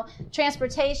 You know,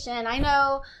 transportation. I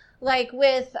know, like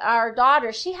with our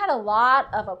daughter, she had a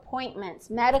lot of appointments,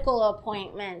 medical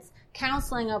appointments,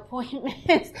 counseling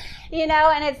appointments, you know,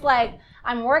 and it's like,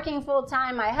 I'm working full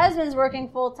time, my husband's working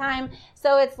full time,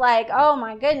 so it's like, oh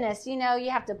my goodness, you know,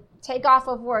 you have to take off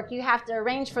of work, you have to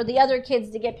arrange for the other kids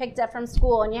to get picked up from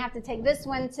school, and you have to take this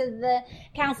one to the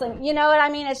counseling, you know what I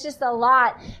mean? It's just a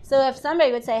lot. So if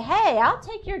somebody would say, hey, I'll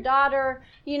take your daughter,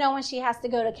 you know, when she has to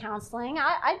go to counseling,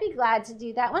 I'd be glad to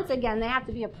do that. Once again, they have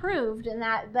to be approved and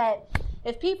that, but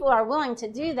if people are willing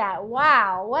to do that,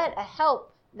 wow, what a help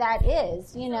that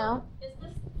is, you know. Is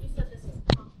this, you said this is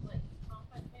conflict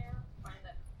care?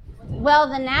 Well,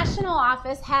 the national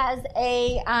office has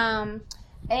a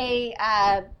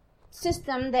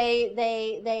system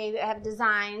they have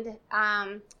designed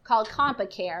called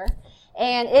CompaCare,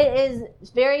 and it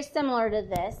is very similar to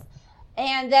this.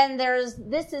 And then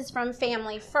this is from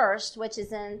Family First, which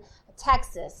is in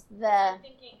Texas. I'm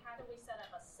thinking, how do we set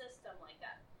up a system like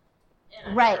that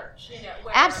in a right. church? You know,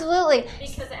 Absolutely.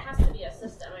 Because it has to be a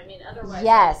system. I mean, otherwise,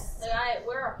 yes.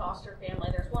 We're a foster family.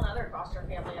 There's one other foster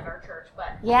family at our church,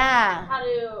 but yeah.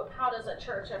 How does a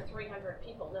church of 300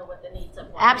 people know what the needs of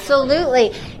one Absolutely.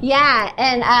 family? Yeah,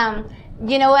 and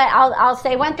you know what? I'll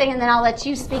say one thing, and then I'll let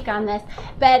you speak on this.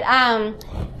 But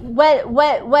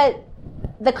what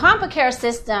the CompaCare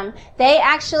system, they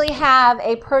actually have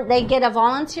they get a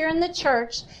volunteer in the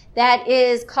church that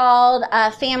is called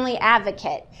a family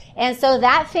advocate. And so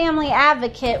that family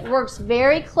advocate works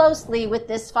very closely with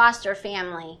this foster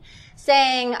family,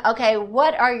 saying, okay,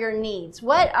 what are your needs?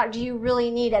 Do you really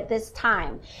need at this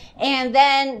time? And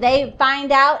then they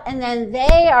find out, and then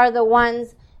they are the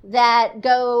ones that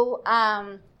go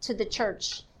to the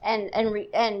church and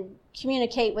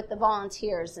communicate with the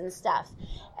volunteers and stuff.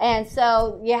 And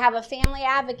so you have a family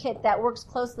advocate that works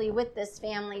closely with this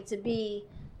family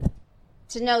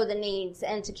to know the needs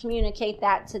and to communicate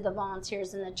that to the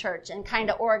volunteers in the church and kind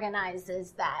of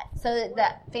organizes that so that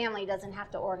that family doesn't have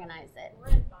to organize it. We're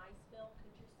in Viceville.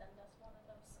 Could you send us one of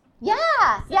those?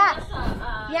 Yeah. Send us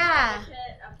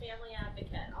a family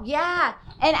advocate. Yeah.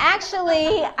 And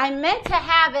actually, I meant to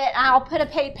have it, I'll put a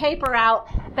paper out,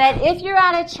 but if you're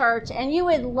at a church and you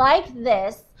would like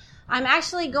this, I'm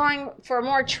actually going for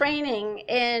more training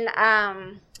in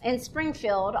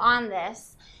Springfield on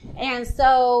this. And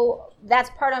so that's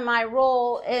part of my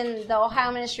role in the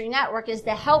Ohio Ministry Network, is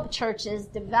to help churches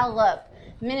develop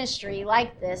ministry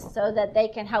like this so that they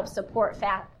can help support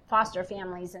foster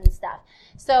families and stuff.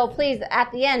 So please,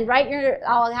 at the end,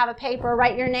 I'll have a paper,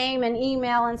 write your name and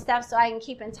email and stuff so I can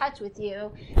keep in touch with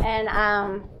you. And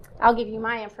I'll give you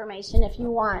my information if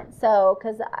you want. So,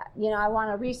 because, I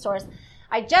want a resource.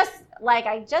 I just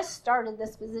started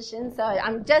this position, so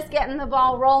I'm just getting the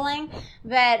ball rolling.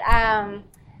 But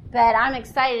I'm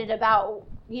excited about,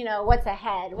 what's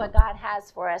ahead, what God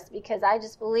has for us, because I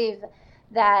just believe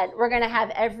that we're going to have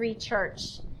every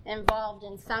church involved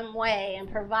in some way in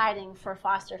providing for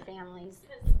foster families.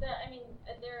 Because,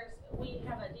 we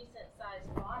have a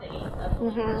decent-sized body of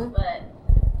believers,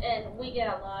 and we get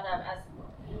a lot of, as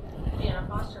being a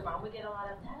foster mom, we get a lot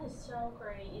of, that is so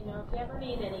great, if you ever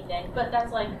need anything. But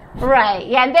that's like... Right,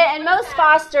 yeah, and most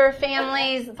foster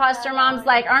families, foster moms,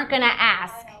 aren't going to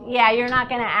ask. Yeah, you're not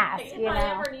going to ask, If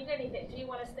I ever need anything, do you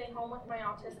want to stay home with my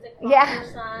autistic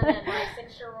foster son and my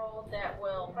 6-year-old that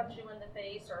will punch you in the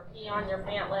face or pee on your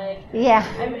pant leg? Yeah.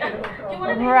 Do you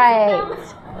want to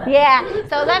right. Yeah.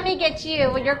 So let me get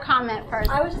you with your comment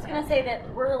first. I was just going to say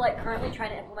that we're currently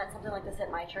trying to implement something like this at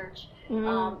my church.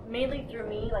 Mm-hmm. Mainly through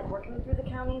me, working through the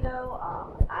county though.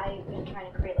 I've been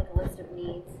trying to create a list of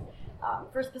needs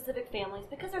for specific families,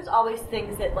 because there's always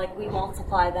things that we won't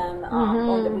supply them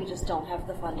or that we just don't have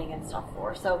the funding and stuff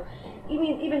for. So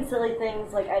even silly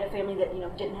things, I had a family that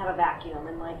didn't have a vacuum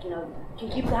and can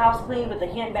keep the house clean but they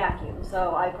can't vacuum.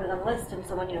 So I put it on the list and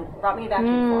someone brought me a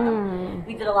vacuum for them.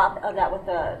 We did a lot of that with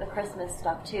the Christmas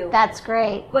stuff too. That's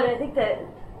great. But I think that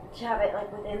to have it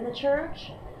within the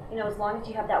church, as long as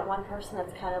you have that one person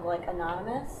that's kind of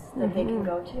anonymous that they can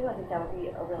go to, I think that would be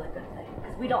a really good thing.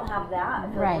 Because we don't have that. I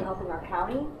feel like we're helping our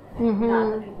county,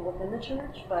 not the people within the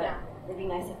church. But it'd be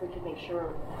nice if we could make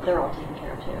sure they're all taken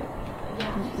care of too.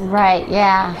 Right,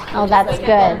 yeah. Oh, that's Like,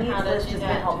 good. how to This do has been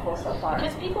that. helpful so far.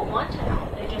 Because people want to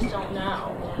help, they just don't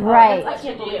know. Right. I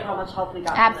can't believe how much help we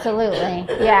got. Absolutely.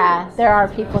 Yeah, there are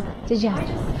people. Did you have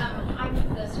I'm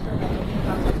the supervisor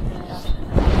of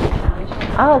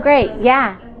Oh, great.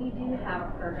 Yeah. And we do have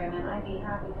a program, and I'd be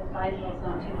happy to Sizewell's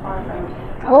not too far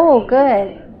from. Oh,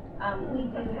 good. We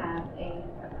do have a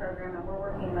program, and we're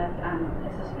working with,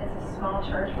 it's a small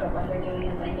church, but what they're doing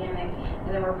is dynamic,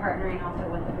 and then we're partnering also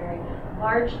with a very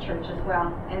large church as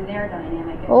well, and they're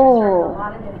dynamic, and Oh. they're serving a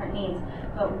lot of different needs.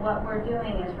 But what we're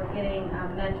doing is we're getting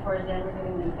mentors in, we're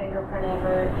getting them fingerprinted,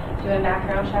 we're doing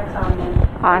background checks on them,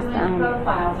 we're Awesome. doing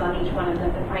profiles on each one of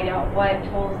them to find out what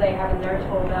tools they have in their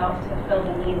tool belt to fill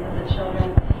the needs of the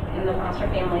children in the foster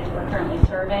families we're currently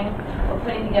serving. We're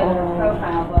putting together a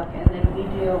profile book, and then we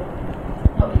do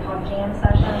what we call jam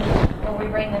sessions, where we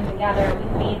bring them together, we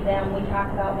feed them, we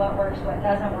talk about what works, what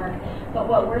doesn't work. But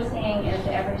what we're seeing is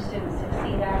every student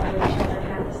succeed after the children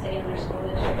have to stay in their school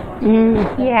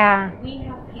district. Yeah. We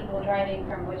have people driving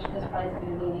from, which this probably isn't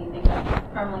going to mean anything,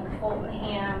 from like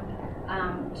Fultonham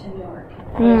to Newark,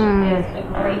 which is a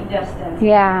great distance.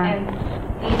 Yeah. And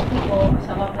these people,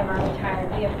 some of them are retired.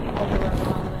 We have people who are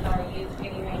along with our youth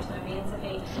getting ready to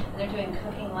emancipate. They're doing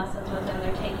cooking lessons with them.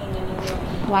 They're taking them to do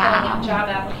filling out job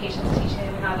applications, teaching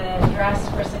them how to dress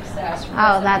for success.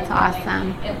 Oh, that's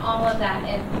awesome. And all of that.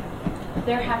 And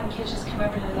they're having kids just come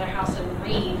over to their house and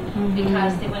read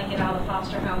because they want to get out of the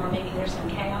foster home, or maybe there's some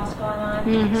chaos going on.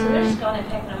 So they're just going and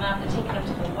picking them up and taking them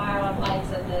to the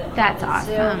wildlife at the That's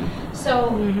zoo. awesome. So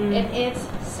and it's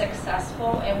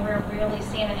successful, and we're really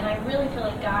seeing it. And I really feel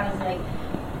like God is like,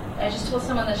 I just told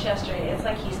someone this yesterday. It's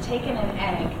like He's taken an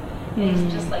egg and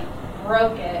He's just like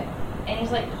broke it, and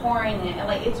He's like pouring it, and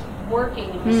like it's working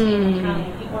in Muskegon County,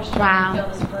 and people are starting to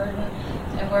feel this burden.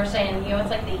 And we're saying, it's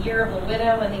like the year of the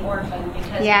widow and the orphan,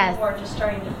 because people are just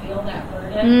starting to feel that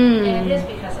burden. And it is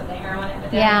because of the heroin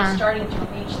epidemic. It's starting to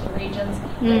reach the regions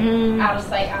that out of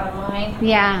sight, out of mind.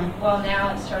 Yeah. Well,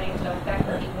 now it's starting to affect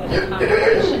the people in the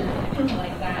congregation and people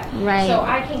like that. Right. So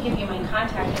I can give you my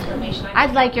contact information.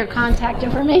 I'd like your contact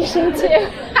information too.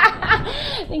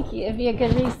 Thank you. It'd be a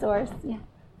good resource. Yeah.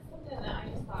 Something that I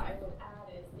just thought I would add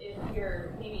is if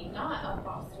you're maybe not a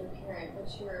foster parent,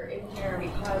 but you're in here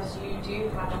because you do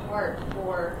have a heart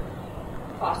for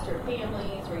foster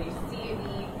families or you see a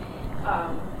need,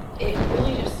 it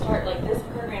really just starts, like this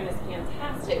program is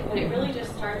fantastic, but it really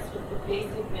just starts with the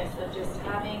basicness of just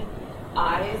having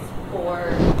eyes for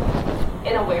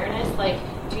an awareness, like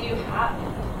do you have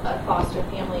a foster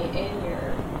family in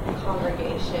your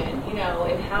congregation, and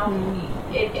how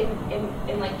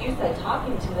and like you said,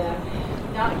 talking to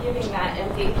them, not giving that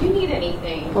empty, if you need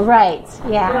anything, right,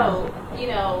 yeah,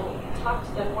 talk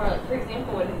to them more. Like, for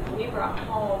example, when we brought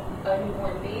home a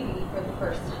newborn baby for the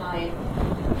first time,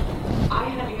 I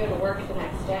had to go to work the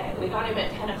next day. We got him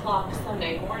at 10 o'clock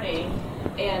Sunday morning,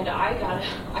 and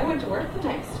I went to work the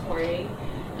next morning.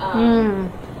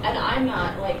 And I'm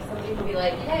not like, some people be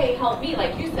like, hey, help me.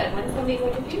 Like you said, when somebody's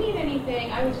like, if you need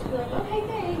anything, I would just be like, okay,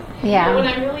 thanks. Yeah. But what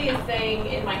I'm really saying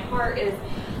in my heart is,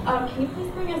 can you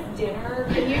please bring us dinner?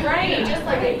 Can you just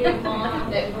like a new mom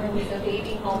that brings a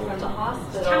baby home from the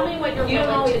hospital? Tell me what you're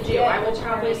willing to do. I will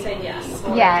probably say yes.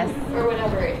 Or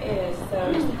whatever it is.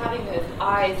 So just having those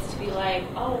eyes to be like,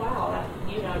 oh wow,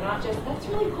 that's, not just, that's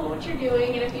really cool what you're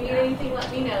doing, and if you need anything,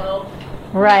 let me know.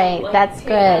 Right, Like, that's take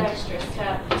good. That extra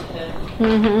step to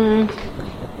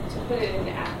put it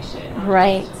into action.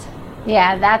 Right.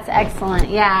 Yeah, that's excellent.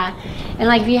 Yeah. And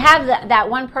like if you have that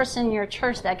one person in your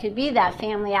church that could be that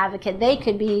family advocate, they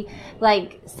could be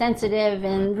like sensitive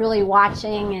and really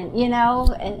watching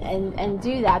and, and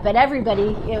do that. But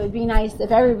everybody, it would be nice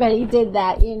if everybody did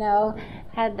that,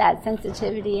 had that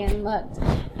sensitivity and looked.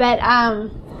 But,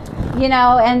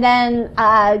 and then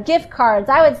gift cards.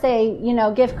 I would say,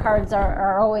 gift cards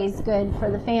are always good for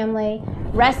the family.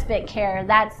 Respite care,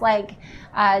 that's like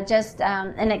just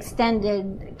an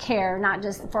extended care, not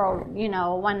just for,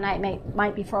 one night,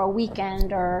 might be for a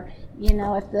weekend, or,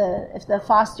 if the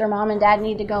foster mom and dad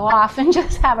need to go off and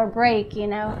just have a break,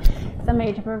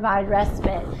 somebody to provide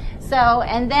respite. So,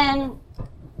 and then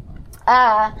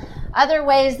other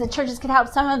ways the churches could help.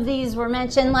 Some of these were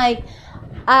mentioned, like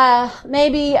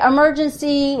maybe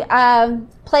emergency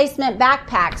placement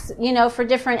backpacks, for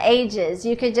different ages.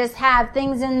 You could just have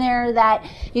things in there that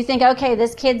you think, okay,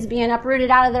 this kid's being uprooted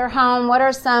out of their home. What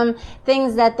are some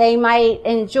things that they might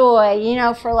enjoy?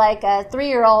 For like a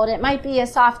 3-year-old, it might be a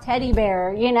soft teddy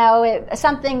bear,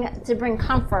 something to bring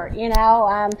comfort,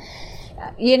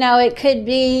 it could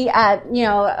be,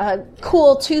 a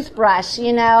cool toothbrush,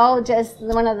 just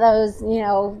one of those,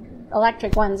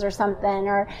 electric ones or something,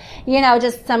 or,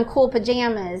 just some cool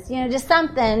pajamas, just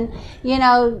something,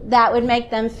 that would make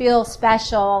them feel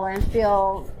special and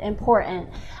feel important.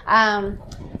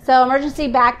 So emergency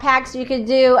backpacks, you could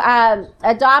do,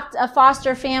 adopt a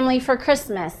foster family for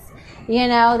Christmas.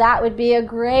 That would be a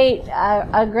great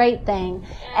thing.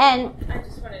 And I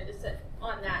just wanted to say,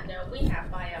 on that note, we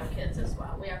have bio kids as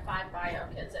well. We have 5 bio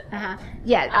kids at home.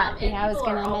 I was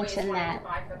going to mention that. To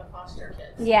buy for the foster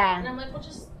kids. Yeah. And I'm like, well,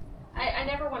 just, I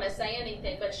never want to say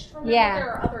anything, but just remember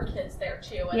there are other kids there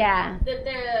too. And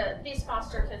these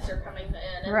foster kids are coming in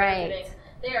and right.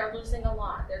 They are losing a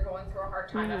lot. They're going through a hard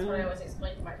time. That's what I always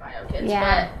explain to my bio kids.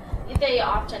 Yeah. But they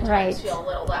oftentimes feel a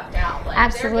little left out. Like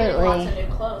Absolutely. They're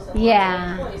getting lots of new clothes and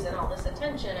lots of toys and all this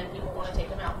attention, and people want to take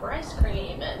them out for ice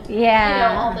cream and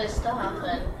all this stuff,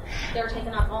 and they're taking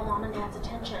up all mom and dad's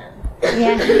attention.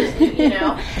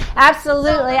 Yeah.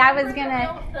 Absolutely. So I was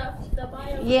gonna. The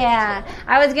bio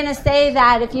I was gonna say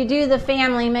that if you do the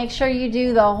family, make sure you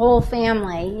do the whole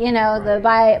family. The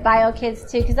bio kids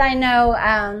too, because I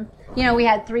know. We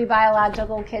had 3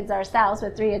 biological kids ourselves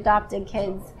with 3 adopted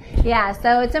kids. Yeah,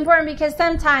 so it's important because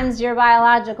sometimes your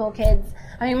biological kids,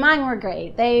 mine were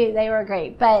great. They were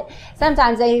great, but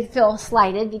sometimes they feel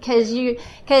slighted because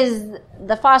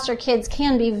the foster kids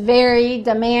can be very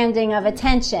demanding of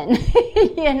attention,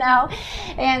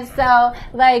 And so,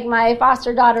 like, my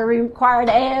foster daughter required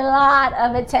a lot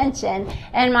of attention,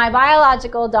 and my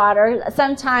biological daughter,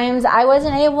 sometimes I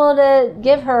wasn't able to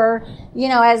give her,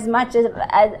 as much as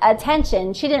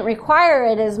attention. She didn't require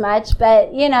it as much, but,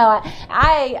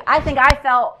 I think I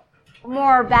felt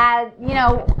more bad,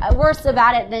 worse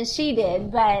about it than she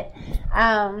did. But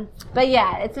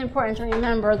yeah, it's important to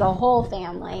remember the whole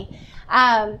family.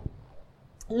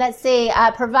 Let's see,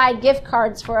 provide gift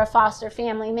cards for a foster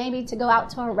family, maybe to go out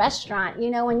to a restaurant.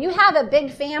 When you have a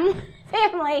big family,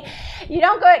 you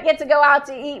don't get to go out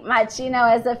to eat much,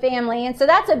 as a family. And so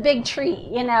that's a big treat,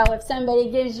 if somebody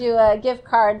gives you a gift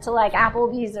card to like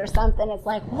Applebee's or something, it's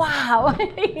like, wow,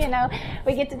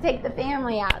 we get to take the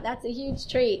family out. That's a huge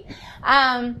treat.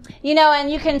 And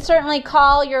you can certainly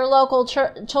call your local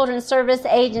children's service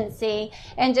agency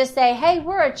and just say, hey,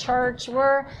 we're a church,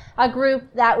 we're a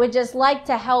group that would just like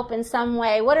to help in some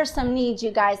way. What are some needs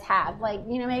you guys have? Like,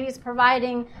 maybe it's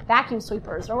providing vacuum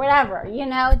sweepers or whatever,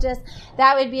 just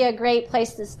that would be a great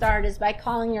place to start, is by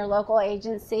calling your local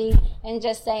agency and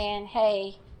just saying,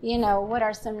 hey, what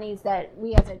are some needs that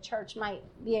we as a church might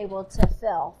be able to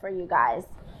fill for you guys?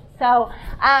 So,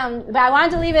 but I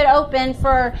wanted to leave it open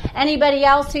for anybody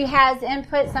else who has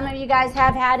input. Some of you guys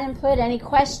have had input. Any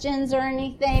questions or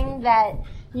anything that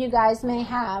you guys may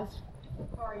have?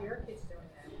 How are your kids doing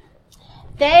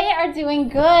now? They are doing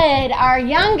good. Our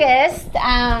youngest,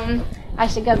 I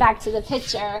should go back to the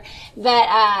picture, but,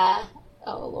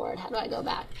 oh Lord, how do I go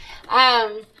back?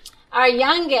 Our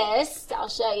youngest, I'll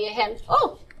show you him.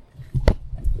 Oh,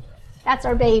 that's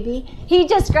our baby. He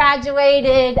just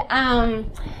graduated,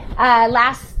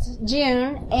 last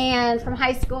June and from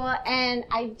high school, and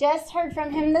I just heard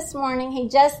from him this morning. He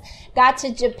just got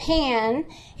to Japan.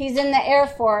 He's in the Air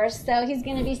Force, so he's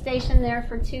going to be stationed there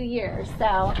for 2 years.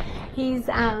 So he's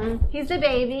a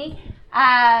baby.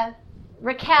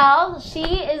 Raquel, she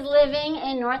is living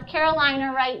in North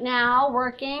Carolina right now,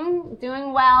 working,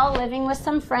 doing well, living with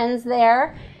some friends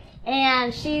there.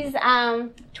 And she's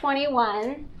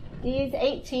 21. He's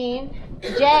 18.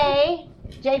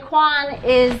 Jaquan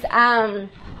is,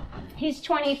 he's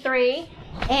 23.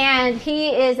 And he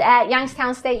is at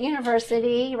Youngstown State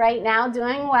University right now,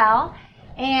 doing well,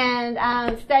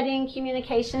 and studying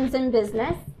communications and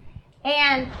business.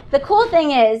 And the cool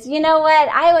thing is, you know what?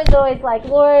 I was always like,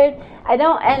 Lord, I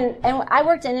don't, and I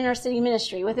worked in inner city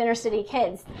ministry with inner city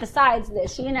kids besides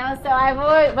this, so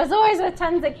I was always with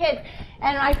tons of kids.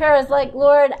 And my prayer was like,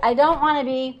 Lord, I don't want to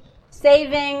be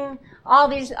saving all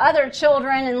these other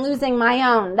children and losing my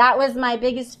own. That was my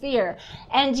biggest fear.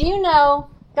 And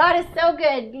God is so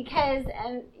good because,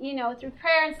 and through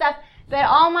prayer and stuff, but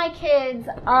all my kids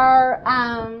are,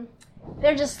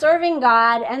 they're just serving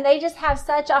God, and they just have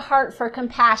such a heart for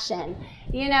compassion.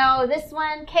 This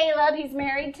one, Caleb, he's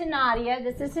married to Nadia.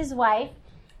 This is his wife.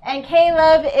 And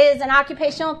Caleb is an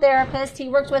occupational therapist. He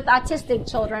works with autistic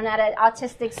children at an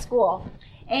autistic school.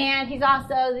 And he's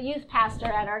also the youth pastor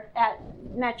at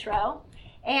Metro.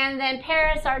 And then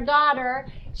Paris, our daughter,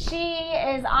 she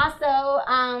is also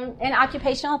in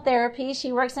occupational therapy.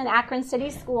 She works in Akron City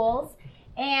Schools.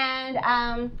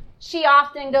 And she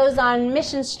often goes on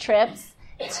missions trips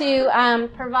to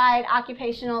provide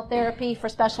occupational therapy for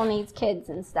special needs kids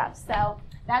and stuff. So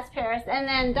that's Paris. And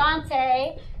then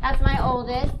Dante, that's my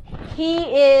oldest.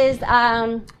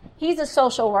 he's a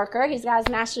social worker. He's got his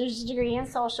master's degree in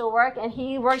social work, and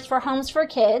he works for Homes for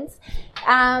Kids.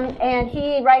 And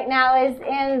he right now is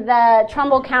in the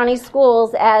Trumbull County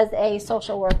Schools as a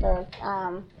social worker,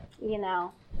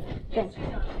 thing.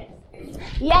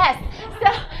 Yes.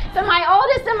 So my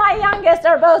oldest and my youngest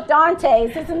are both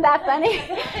Dantes. Isn't that funny?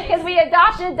 Because we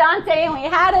adopted Dante and we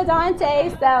had a Dante,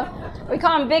 so we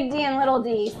call him Big D and Little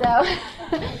D. So,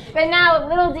 but now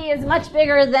Little D is much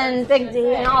bigger than Big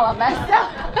D and all of us.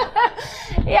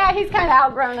 So, yeah, he's kind of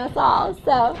outgrown us all.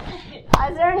 So,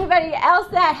 is there anybody else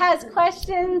that has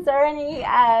questions or any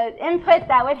input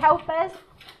that would help us?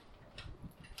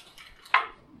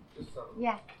 Just some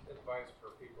Yeah. advice for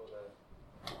people that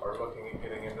are looking at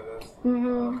getting into this.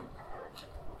 Mm-hmm.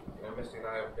 Misty and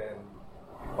I have been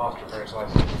foster parents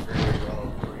licensed for 3 years, going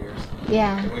on 4 years.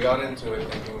 Yeah. And we got into it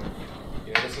thinking,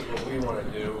 this is what we want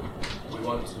to do. We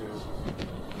want to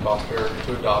foster,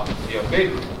 to adopt a young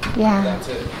baby. Yeah. That's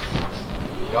it.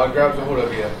 God grabs a hold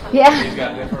of you. Yeah. He's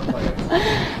got different plans.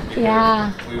 Because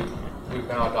Yeah. We've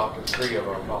now adopted 3 of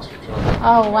our foster children.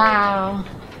 Oh, wow.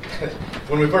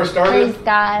 When we first started, Praise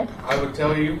God. I would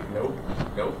tell you, nope.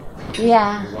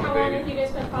 Yeah. We want How a long have baby. you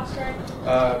guys been fostering?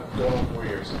 Going on 4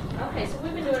 years. Okay, so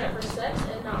we've been doing it for 6,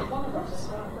 and not one of us is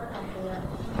going for it.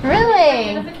 Really?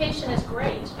 Identification is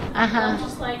great. Uh-huh. I'm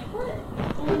just like, what?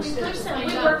 When we first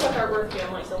we work with our birth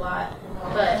families a lot,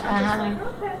 but I'm just like,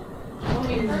 okay.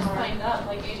 When we first signed up,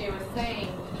 like AJ was saying,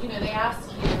 they ask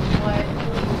you what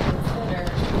will you consider,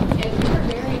 and we were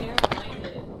very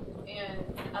narrow-minded. And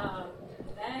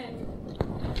then,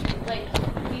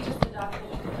 we just adopted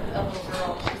a little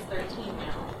girl. She's 13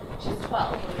 now. She's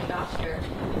 12 when we adopted her.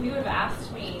 If you would have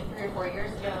asked me 3 or 4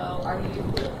 years ago,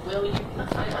 will you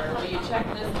consider, will you check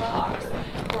this box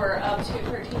for up to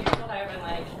 13 years old, I would have been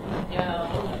like,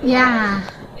 no. Yeah.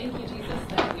 Thank you, Jesus,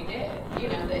 that we did.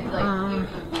 Because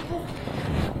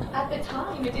at the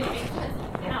time it didn't make sense.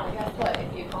 Now, guess what?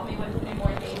 If you call me with a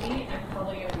newborn baby, I'm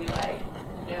probably going to be like,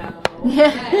 no.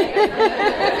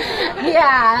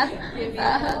 Yeah. Give me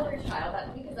an older child.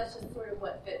 Because that's just sort of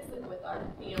what fits with our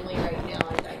family right now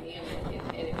and dynamic,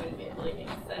 and it wouldn't really make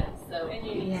sense. So,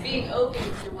 being open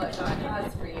to what God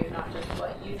has for you, not just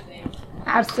what you think.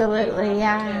 Absolutely,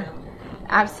 yeah.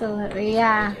 Absolutely,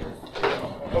 yeah.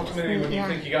 Ultimately, when you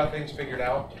think you got things figured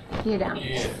out, You don't.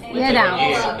 yeah. You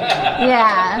don't.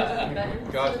 Yeah.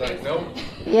 God's like, nope.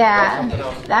 Yeah.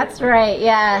 That's right,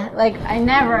 yeah. Like, I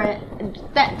never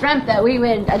dreamt that we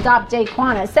would adopt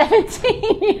Daquan at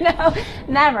 17,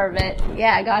 Never, but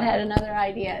yeah, God had another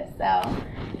idea, so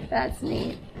that's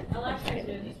neat. Alexa's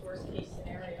doing these worst case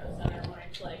scenarios, and our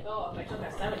mind's like, oh, if I took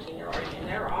a 17-year-old, and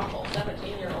they're awful,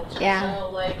 17-year-olds Yeah. so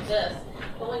like this.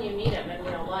 But when you meet them in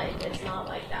real life, it's not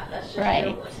like that. That's just Right.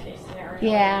 your worst case scenario.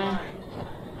 Yeah.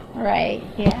 Right,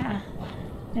 yeah.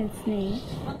 It's neat.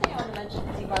 One thing I wanted to mention,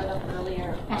 because you brought it up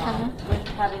earlier, Uh-huh. with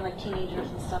having teenagers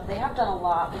and stuff, they have done a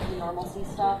lot with the normalcy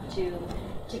stuff to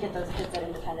get those kids at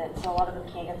independence. So a lot of them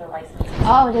can't get their license.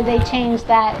 Oh, did they change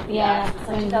that? Yeah. Yes, it's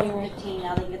like when we were- 2015.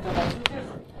 Now they can get their license. There's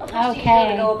a Okay.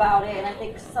 procedure to go about it, and I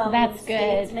think some That's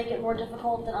states good. make it more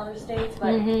difficult than other states,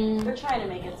 but Mhm. they're trying to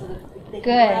make it so that they can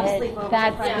Good. have sleepovers.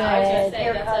 That's friends, Yeah, I was going to good.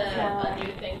 say that's haircuts, a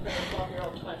new thing for the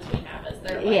 12-year-old twins we have is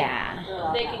they're like,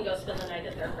 Yeah. they can go spend the night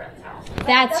at their friend's house.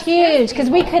 That's huge because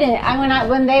we couldn't.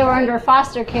 When they were under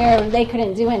foster care, they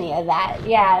couldn't do any of that.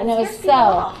 Yeah, and it was scares so people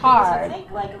off, because hard. you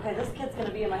think, okay, this kid's going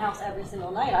to be in my house every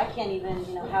single night. I can't even,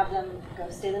 have them go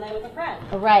stay the night with a friend.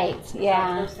 Right. So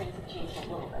Yeah. those things have changed a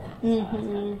little bit.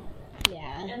 Mhm.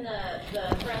 Yeah. And the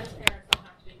friend's parents don't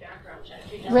have to be background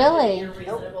checked. You just Really? do your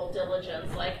reasonable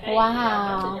diligence. Like, hey,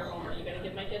 Wow. you in your home, are you going to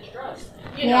give my kids drugs?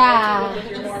 Yeah. Like you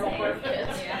would with your normal birth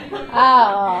kids.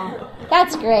 Oh,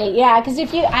 that's great. Yeah, because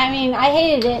I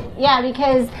hated it. Yeah,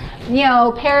 because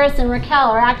Paris and Raquel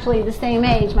are actually the same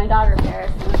age. My daughter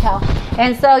Paris and Raquel,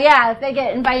 and so yeah, if they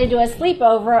get invited to a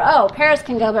sleepover, Paris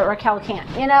can go, but Raquel can't.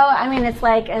 It's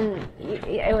like, and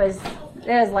it was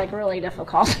like really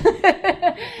difficult.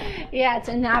 Yeah,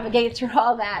 to navigate through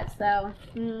all that. So,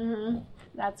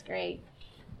 that's great.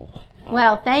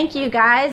 Well, thank you guys.